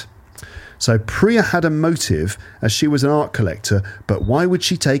that? So Priya had a motive as she was an art collector, but why would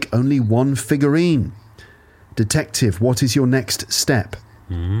she take only one figurine? Detective, what is your next step?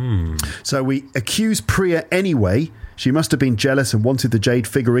 So we accuse Priya anyway. She must have been jealous and wanted the jade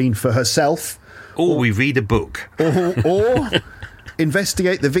figurine for herself. Or we read a book. Or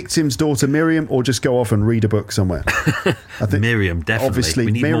investigate the victim's daughter Miriam, or just go off and read a book somewhere. I think Miriam, definitely. Obviously,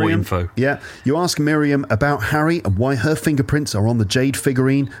 we need Miriam, more info. Yeah, you ask Miriam about Harry and why her fingerprints are on the jade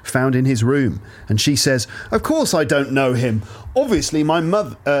figurine found in his room, and she says, "Of course, I don't know him. Obviously, my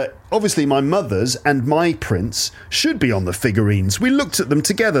mother's and my prints should be on the figurines. We looked at them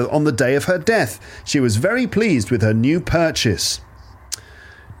together on the day of her death. She was very pleased with her new purchase."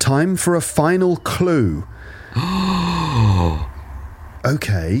 Time for a final clue.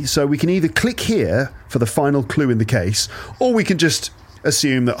 Okay, so we can either click here for the final clue in the case, or we can just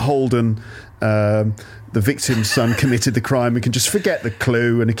assume that Holden, the victim's son, committed the crime. We can just forget the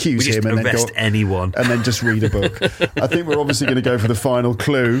clue and accuse We just him and then arrest anyone. and then just read a book. I think we're obviously going to go for the final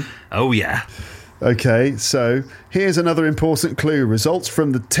clue. Oh, yeah. Okay, so here's another important clue. Results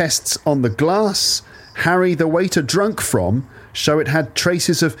from the tests on the glass Harry, the waiter, drunk from show it had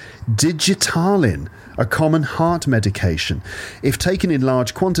traces of digitalin, a common heart medication. If taken in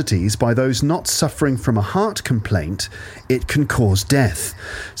large quantities by those not suffering from a heart complaint, it can cause death.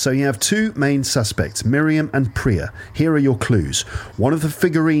 So you have two main suspects, Miriam and Priya. Here are your clues. One of the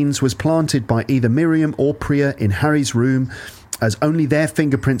figurines was planted by either Miriam or Priya in Harry's room, as only their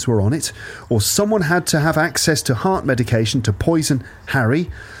fingerprints were on it, or someone had to have access to heart medication to poison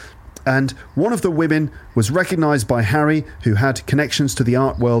Harry. And one of the women was recognised by Harry, who had connections to the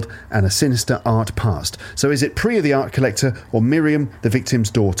art world and a sinister art past. So is it Priya, the art collector, or Miriam, the victim's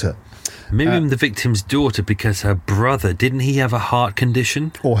daughter? Miriam, the victim's daughter, because her brother, didn't he have a heart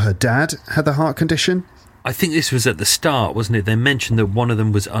condition? Or her dad had the heart condition? I think this was at the start, wasn't it? They mentioned that one of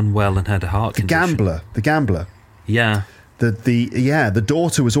them was unwell and had a heart condition. The gambler. Yeah. The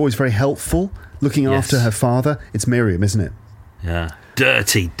daughter was always very helpful, looking after her father. It's Miriam, isn't it? Yeah.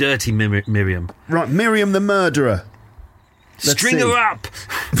 Dirty Miriam. Right, Miriam the murderer. String her up!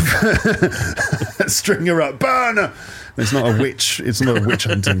 String her up. Burn her! It's not a witch. It's not a witch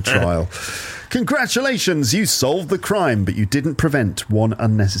hunting trial. Congratulations, you solved the crime, but you didn't prevent one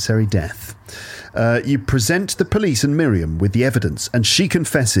unnecessary death. You present the police and Miriam with the evidence, and she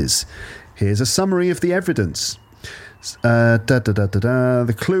confesses. Here's a summary of the evidence.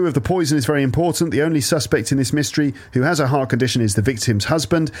 The clue of the poison is very important. The only suspect in this mystery who has a heart condition is the victim's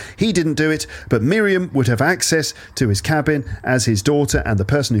husband. He didn't do it, but Miriam would have access to his cabin as his daughter and the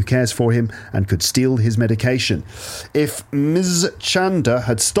person who cares for him and could steal his medication. If Ms. Chanda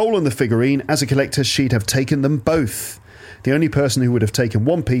had stolen the figurine as a collector, she'd have taken them both. The only person who would have taken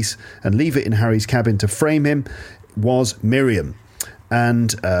one piece and leave it in Harry's cabin to frame him was Miriam.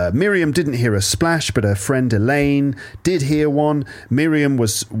 And Miriam didn't hear a splash, but her friend Elaine did hear one. Miriam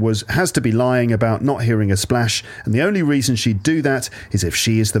has to be lying about not hearing a splash, and the only reason she'd do that is if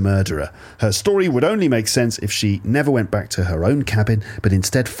she is the murderer. Her story would only make sense if she never went back to her own cabin, but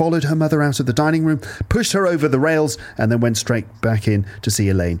instead followed her mother out of the dining room, pushed her over the rails, and then went straight back in to see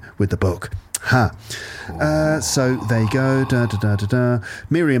Elaine with the book. So there you go.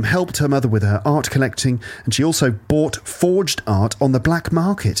 Miriam helped her mother with her art collecting, and she also bought forged art on the black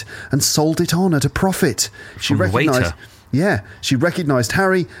market and sold it on at a profit. She recognised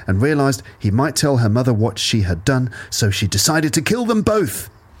Harry and realised he might tell her mother what she had done, so she decided to kill them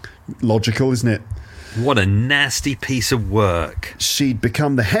both. Logical, isn't it? What a nasty piece of work. She'd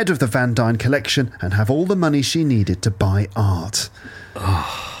become the head of the Van Dyne collection and have all the money she needed to buy art.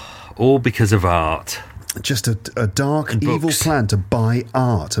 All because of art. Just a dark, evil plan to buy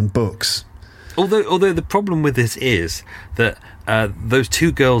art and books. Although the problem with this is that those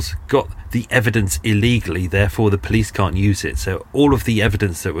two girls got the evidence illegally, therefore the police can't use it. So all of the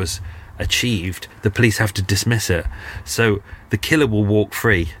evidence that was achieved, the police have to dismiss it. So the killer will walk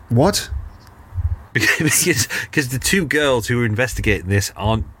free. What? Because the two girls who are investigating this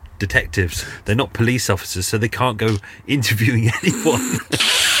aren't detectives. They're not police officers, so they can't go interviewing anyone.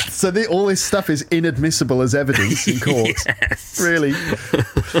 So all this stuff is inadmissible as evidence in court. Yes. Really?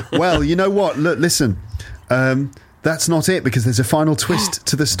 Well, you know what? Look, listen. That's not it, because there's a final twist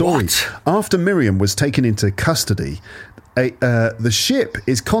to the story. What? After Miriam was taken into custody, the ship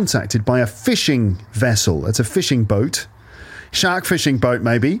is contacted by a fishing vessel. It's a fishing boat. Shark fishing boat,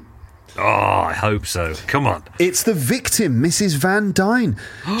 maybe. Oh, I hope so. Come on. It's the victim, Mrs. Van Dyne.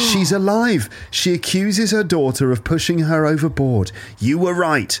 She's alive. She accuses her daughter of pushing her overboard. You were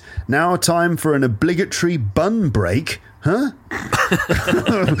right. Now time for an obligatory bun break. Huh?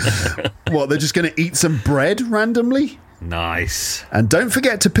 What, they're just going to eat some bread randomly? Nice. And don't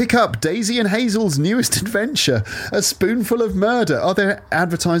forget to pick up Daisy and Hazel's newest adventure, A Spoonful of Murder. Oh, they're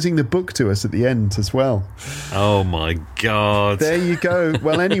advertising the book to us at the end as well. Oh my God. There you go.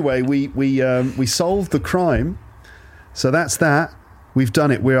 Well, anyway, we solved the crime. So that's that. We've done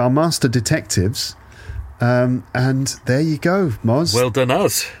it. We're our master detectives. And there you go, Moz. Well done,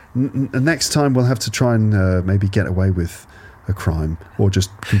 us. Next time we'll have to try and maybe get away with a crime or just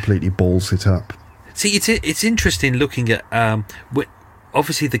completely balls it up. See, it's interesting looking at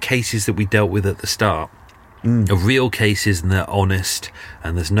obviously the cases that we dealt with at the start are real cases, and they're honest,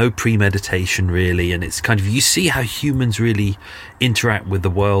 and there's no premeditation really, and it's kind of, you see how humans really interact with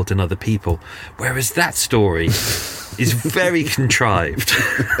the world and other people, whereas that story is very contrived.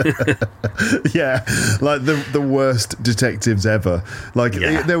 Yeah, like the worst detectives ever. Like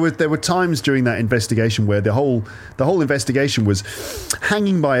there were times during that investigation where the whole investigation was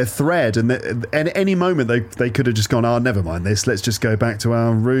hanging by a thread, and at any moment they could have just gone, oh, never mind this, let's just go back to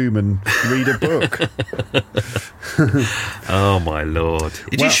our room and read a book. Oh my lord!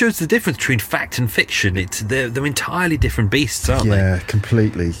 It just shows the difference between fact and fiction. They're entirely different beasts, aren't they? Yeah,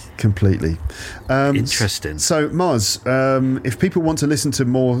 completely. Interesting. So, Moz, if people want to listen to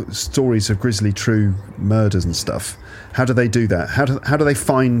more stories of grisly true murders and stuff, how do they do that? How do they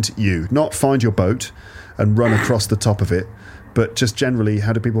find you? Not find your boat and run across the top of it, but just generally,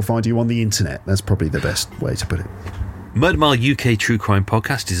 how do people find you on the internet? That's probably the best way to put it. Murder Mile UK True Crime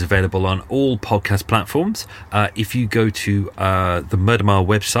Podcast is available on all podcast platforms. If you go to the Murder Mile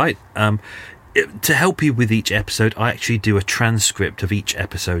website, to help you with each episode, I actually do a transcript of each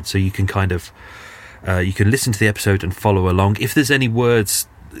episode, so you can kind of you can listen to the episode and follow along. If there's any words,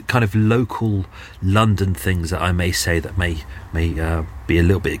 kind of local London things that I may say that may be a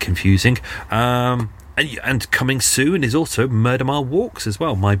little bit confusing. And coming soon is also Murder Mile Walks as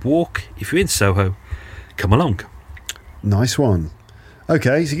well. My walk, if you're in Soho, come along. Nice one.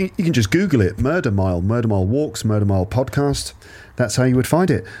 Okay, so you can just Google it. Murder Mile Walks, Murder Mile Podcast. That's how you would find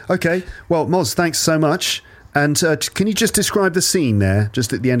it. Okay, well, Moz, thanks so much. And can you just describe the scene there,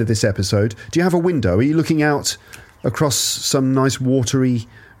 just at the end of this episode? Do you have a window? Are you looking out across some nice watery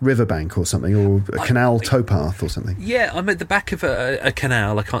riverbank or something, or a canal towpath or something? Yeah, I'm at the back of a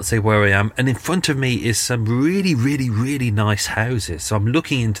canal. I can't say where I am. And in front of me is some really, really, really nice houses. So I'm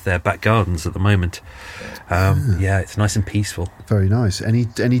looking into their back gardens at the moment. Yeah, it's nice and peaceful. Very nice. Any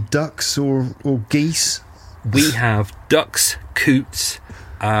ducks or geese? We have ducks, coots.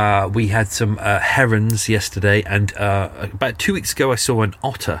 We had some herons yesterday, and about 2 weeks ago I saw an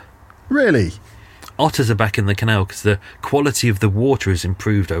otter. Really? Otters are back in the canal because the quality of the water has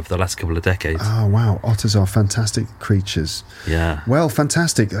improved over the last couple of decades. Oh, wow. Otters are fantastic creatures. Yeah. Well,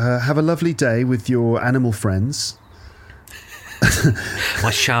 fantastic. Have a lovely day with your animal friends.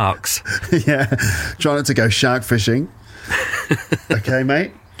 My sharks. Yeah. Try not to go shark fishing. Okay,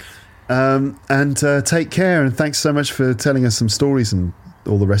 mate. And take care, and thanks so much for telling us some stories and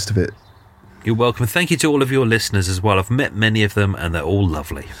all the rest of it. You're welcome. Thank you to all of your listeners as well. I've met many of them, and they're all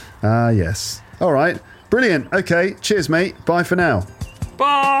lovely. Ah, yes. All right. Brilliant. Okay. Cheers, mate. Bye for now.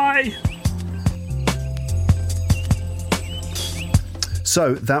 Bye.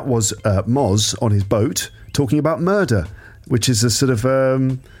 So that was Moz on his boat talking about murder, which is a sort of...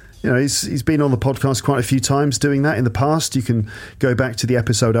 he's been on the podcast quite a few times doing that in the past. You can go back to the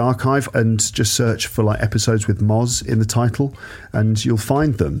episode archive and just search for like episodes with Moz in the title, and you'll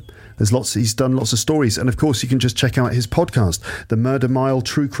find them. He's done lots of stories, and of course you can just check out his podcast, the Murder Mile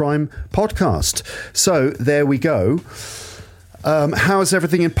True Crime Podcast. So there we go. How's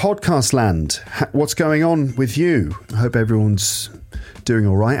everything in podcast land? What's going on with you? I hope everyone's doing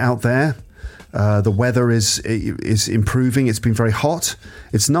all right out there. The weather is improving. It's been very hot.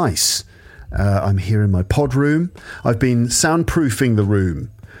 It's nice. I'm here in my pod room. I've been soundproofing the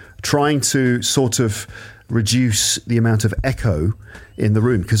room, trying to sort of reduce the amount of echo in the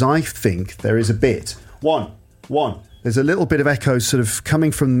room, because I think there is a bit. There's a little bit of echo sort of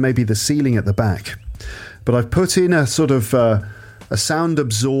coming from maybe the ceiling at the back. But I've put in a sort of a sound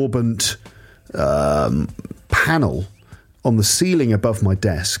absorbent panel on the ceiling above my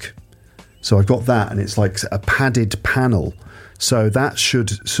desk. So I've got that, and it's like a padded panel. So that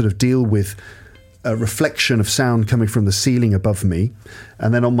should sort of deal with a reflection of sound coming from the ceiling above me.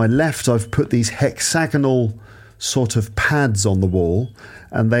 And then on my left, I've put these hexagonal sort of pads on the wall,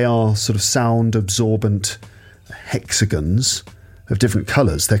 and they are sort of sound absorbent hexagons of different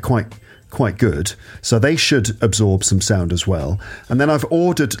colours. They're quite good, so they should absorb some sound as well. And then I've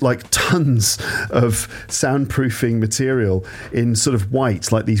ordered like tons of soundproofing material in sort of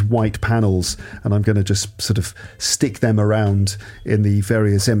white, like these white panels, and I'm going to just sort of stick them around in the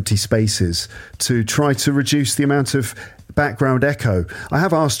various empty spaces to try to reduce the amount of background echo. I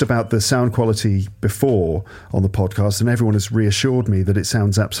have asked about the sound quality before on the podcast, and everyone has reassured me that it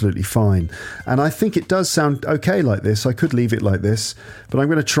sounds absolutely fine. And I think it does sound okay like this. I could leave it like this, but I'm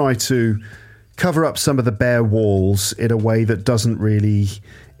going to try to cover up some of the bare walls in a way that doesn't really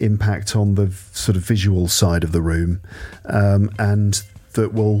impact on the sort of visual side of the room, and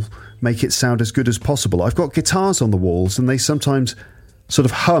that will make it sound as good as possible. I've got guitars on the walls, and they sometimes sort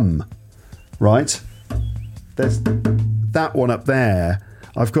of hum, right? There's that one up there.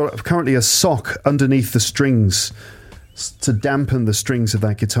 I've got currently a sock underneath the strings to dampen the strings of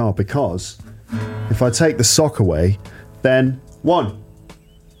that guitar, because if I take the sock away, then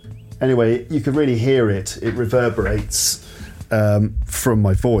anyway, you can really hear it. It reverberates from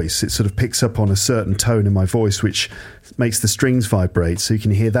my voice. It sort of picks up on a certain tone in my voice, which makes the strings vibrate, so you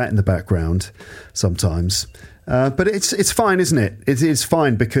can hear that in the background sometimes. But it's fine, isn't it? It is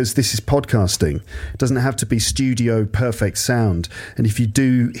fine, because this is podcasting. It doesn't have to be studio perfect sound. And if you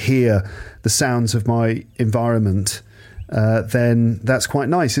do hear the sounds of my environment, then that's quite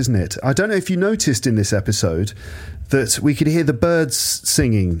nice, isn't it? I don't know if you noticed in this episode that we could hear the birds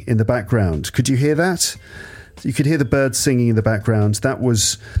singing in the background. Could you hear that? You could hear the birds singing in the background. That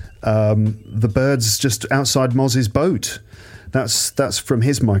was the birds just outside Moz's boat. That's from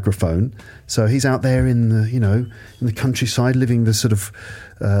his microphone. So he's out there in the countryside, living the sort of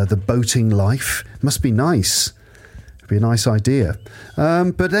the boating life. Must be nice. It'd be a nice idea.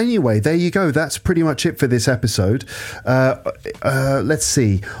 But anyway, there you go. That's pretty much it for this episode. Let's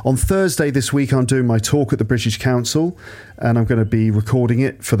see. On Thursday this week, I'm doing my talk at the British Council, and I'm going to be recording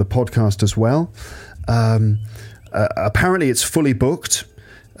it for the podcast as well. Apparently, it's fully booked.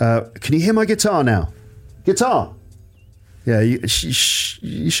 Can you hear my guitar now? Guitar. Yeah, you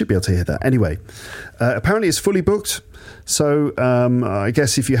should be able to hear that. Anyway, apparently it's fully booked. So I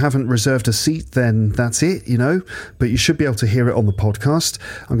guess if you haven't reserved a seat, then that's it, But you should be able to hear it on the podcast.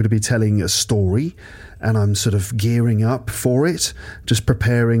 I'm going to be telling a story, and I'm sort of gearing up for it, just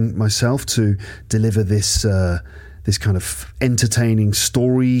preparing myself to deliver this kind of entertaining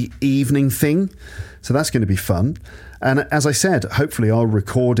story evening thing. So that's going to be fun. And as I said, hopefully I'll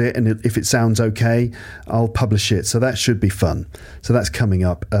record it, and if it sounds okay, I'll publish it. So that should be fun. So that's coming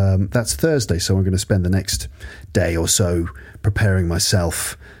up. That's Thursday, so I'm going to spend the next day or so preparing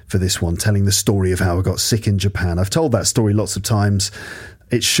myself for this one, telling the story of how I got sick in Japan. I've told that story lots of times.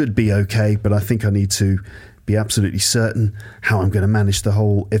 It should be okay, but I think I need to be absolutely certain how I'm going to manage the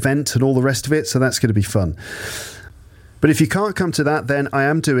whole event and all the rest of it. So that's going to be fun. But if you can't come to that, then I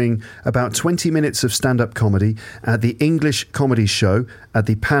am doing about 20 minutes of stand-up comedy at the English Comedy Show at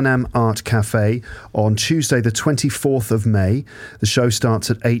the Pan Am Art Cafe on Tuesday, the 24th of May. The show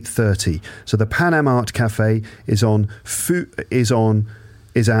starts at 8:30. So the Pan Am Art Cafe is at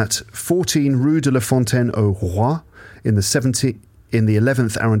 14 Rue de la Fontaine au Roi in the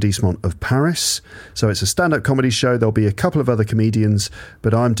 11th arrondissement of Paris. So it's a stand-up comedy show. There'll be a couple of other comedians,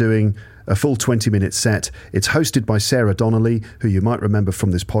 but I'm doing a full 20-minute set. It's hosted by Sarah Donnelly, who you might remember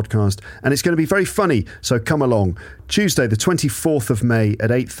from this podcast, and it's going to be very funny, so come along. Tuesday, the 24th of May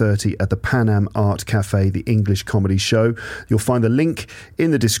at 8:30 at the Pan Am Art Cafe, the English Comedy Show. You'll find the link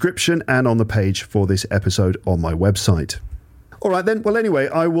in the description and on the page for this episode on my website. All right then. Well, anyway,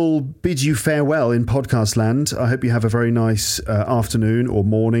 I will bid you farewell in podcast land. I hope you have a very nice afternoon or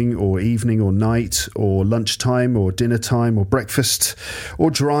morning or evening or night or lunchtime or dinner time or breakfast or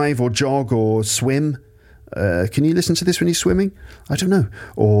drive or jog or swim. Can you listen to this when you're swimming? I don't know.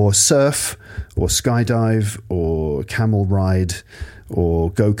 Or surf or skydive or camel ride or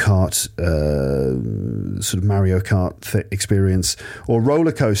go-kart, sort of Mario Kart experience, or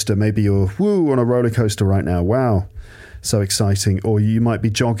roller coaster. Maybe you're on a roller coaster right now. Wow. So exciting. Or you might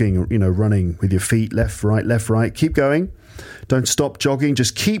be jogging, running with your feet left, right. Keep going. Don't stop jogging.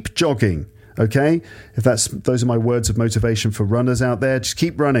 Just keep jogging. Okay? Those are my words of motivation for runners out there. Just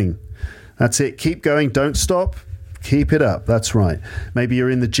keep running. That's it. Keep going. Don't stop. Keep it up. That's right. Maybe you're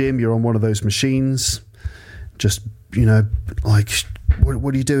in the gym. You're on one of those machines. Just, like,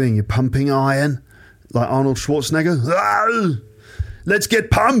 what are you doing? You're pumping iron like Arnold Schwarzenegger. Ah! Let's get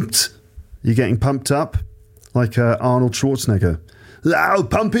pumped. You're getting pumped up. Like Arnold Schwarzenegger. Oh,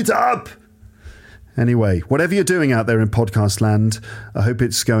 pump it up! Anyway, whatever you're doing out there in podcast land, I hope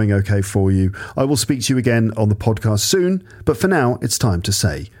it's going okay for you. I will speak to you again on the podcast soon, but for now, it's time to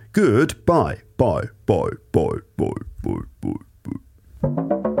say goodbye. Bye, bye, bye, bye, bye, bye, bye.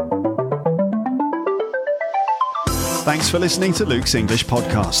 Thanks for listening to Luke's English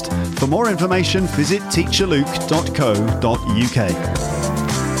Podcast. For more information, visit teacherluke.co.uk.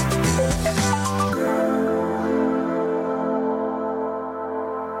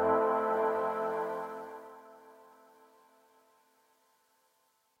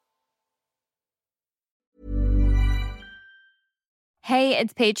 Hey,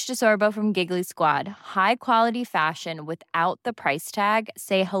 it's Paige DeSorbo from Giggly Squad. High quality fashion without the price tag.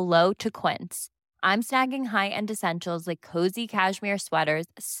 Say hello to Quince. I'm snagging high-end essentials like cozy cashmere sweaters,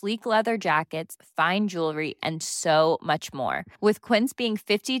 sleek leather jackets, fine jewelry, and so much more. With Quince being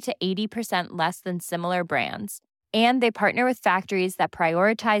 50 to 80% less than similar brands. And they partner with factories that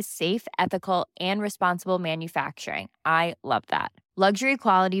prioritize safe, ethical, and responsible manufacturing. I love that. Luxury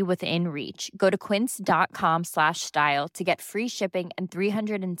quality within reach. Go to quince.com/style to get free shipping and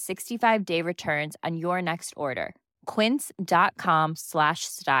 365-day returns on your next order.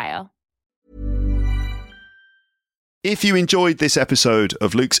 Quince.com/style. If you enjoyed this episode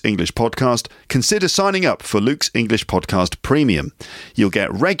of Luke's English Podcast, consider signing up for Luke's English Podcast Premium. You'll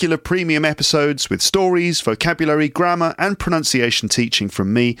get regular premium episodes with stories, vocabulary, grammar, and pronunciation teaching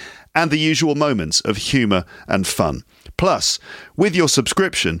from me, and the usual moments of humour and fun. Plus, with your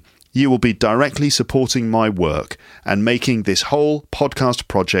subscription, you will be directly supporting my work and making this whole podcast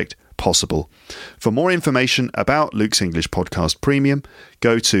project possible. For more information about Luke's English Podcast Premium,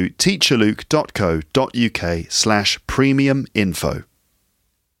 go to teacherluke.co.uk/premium info.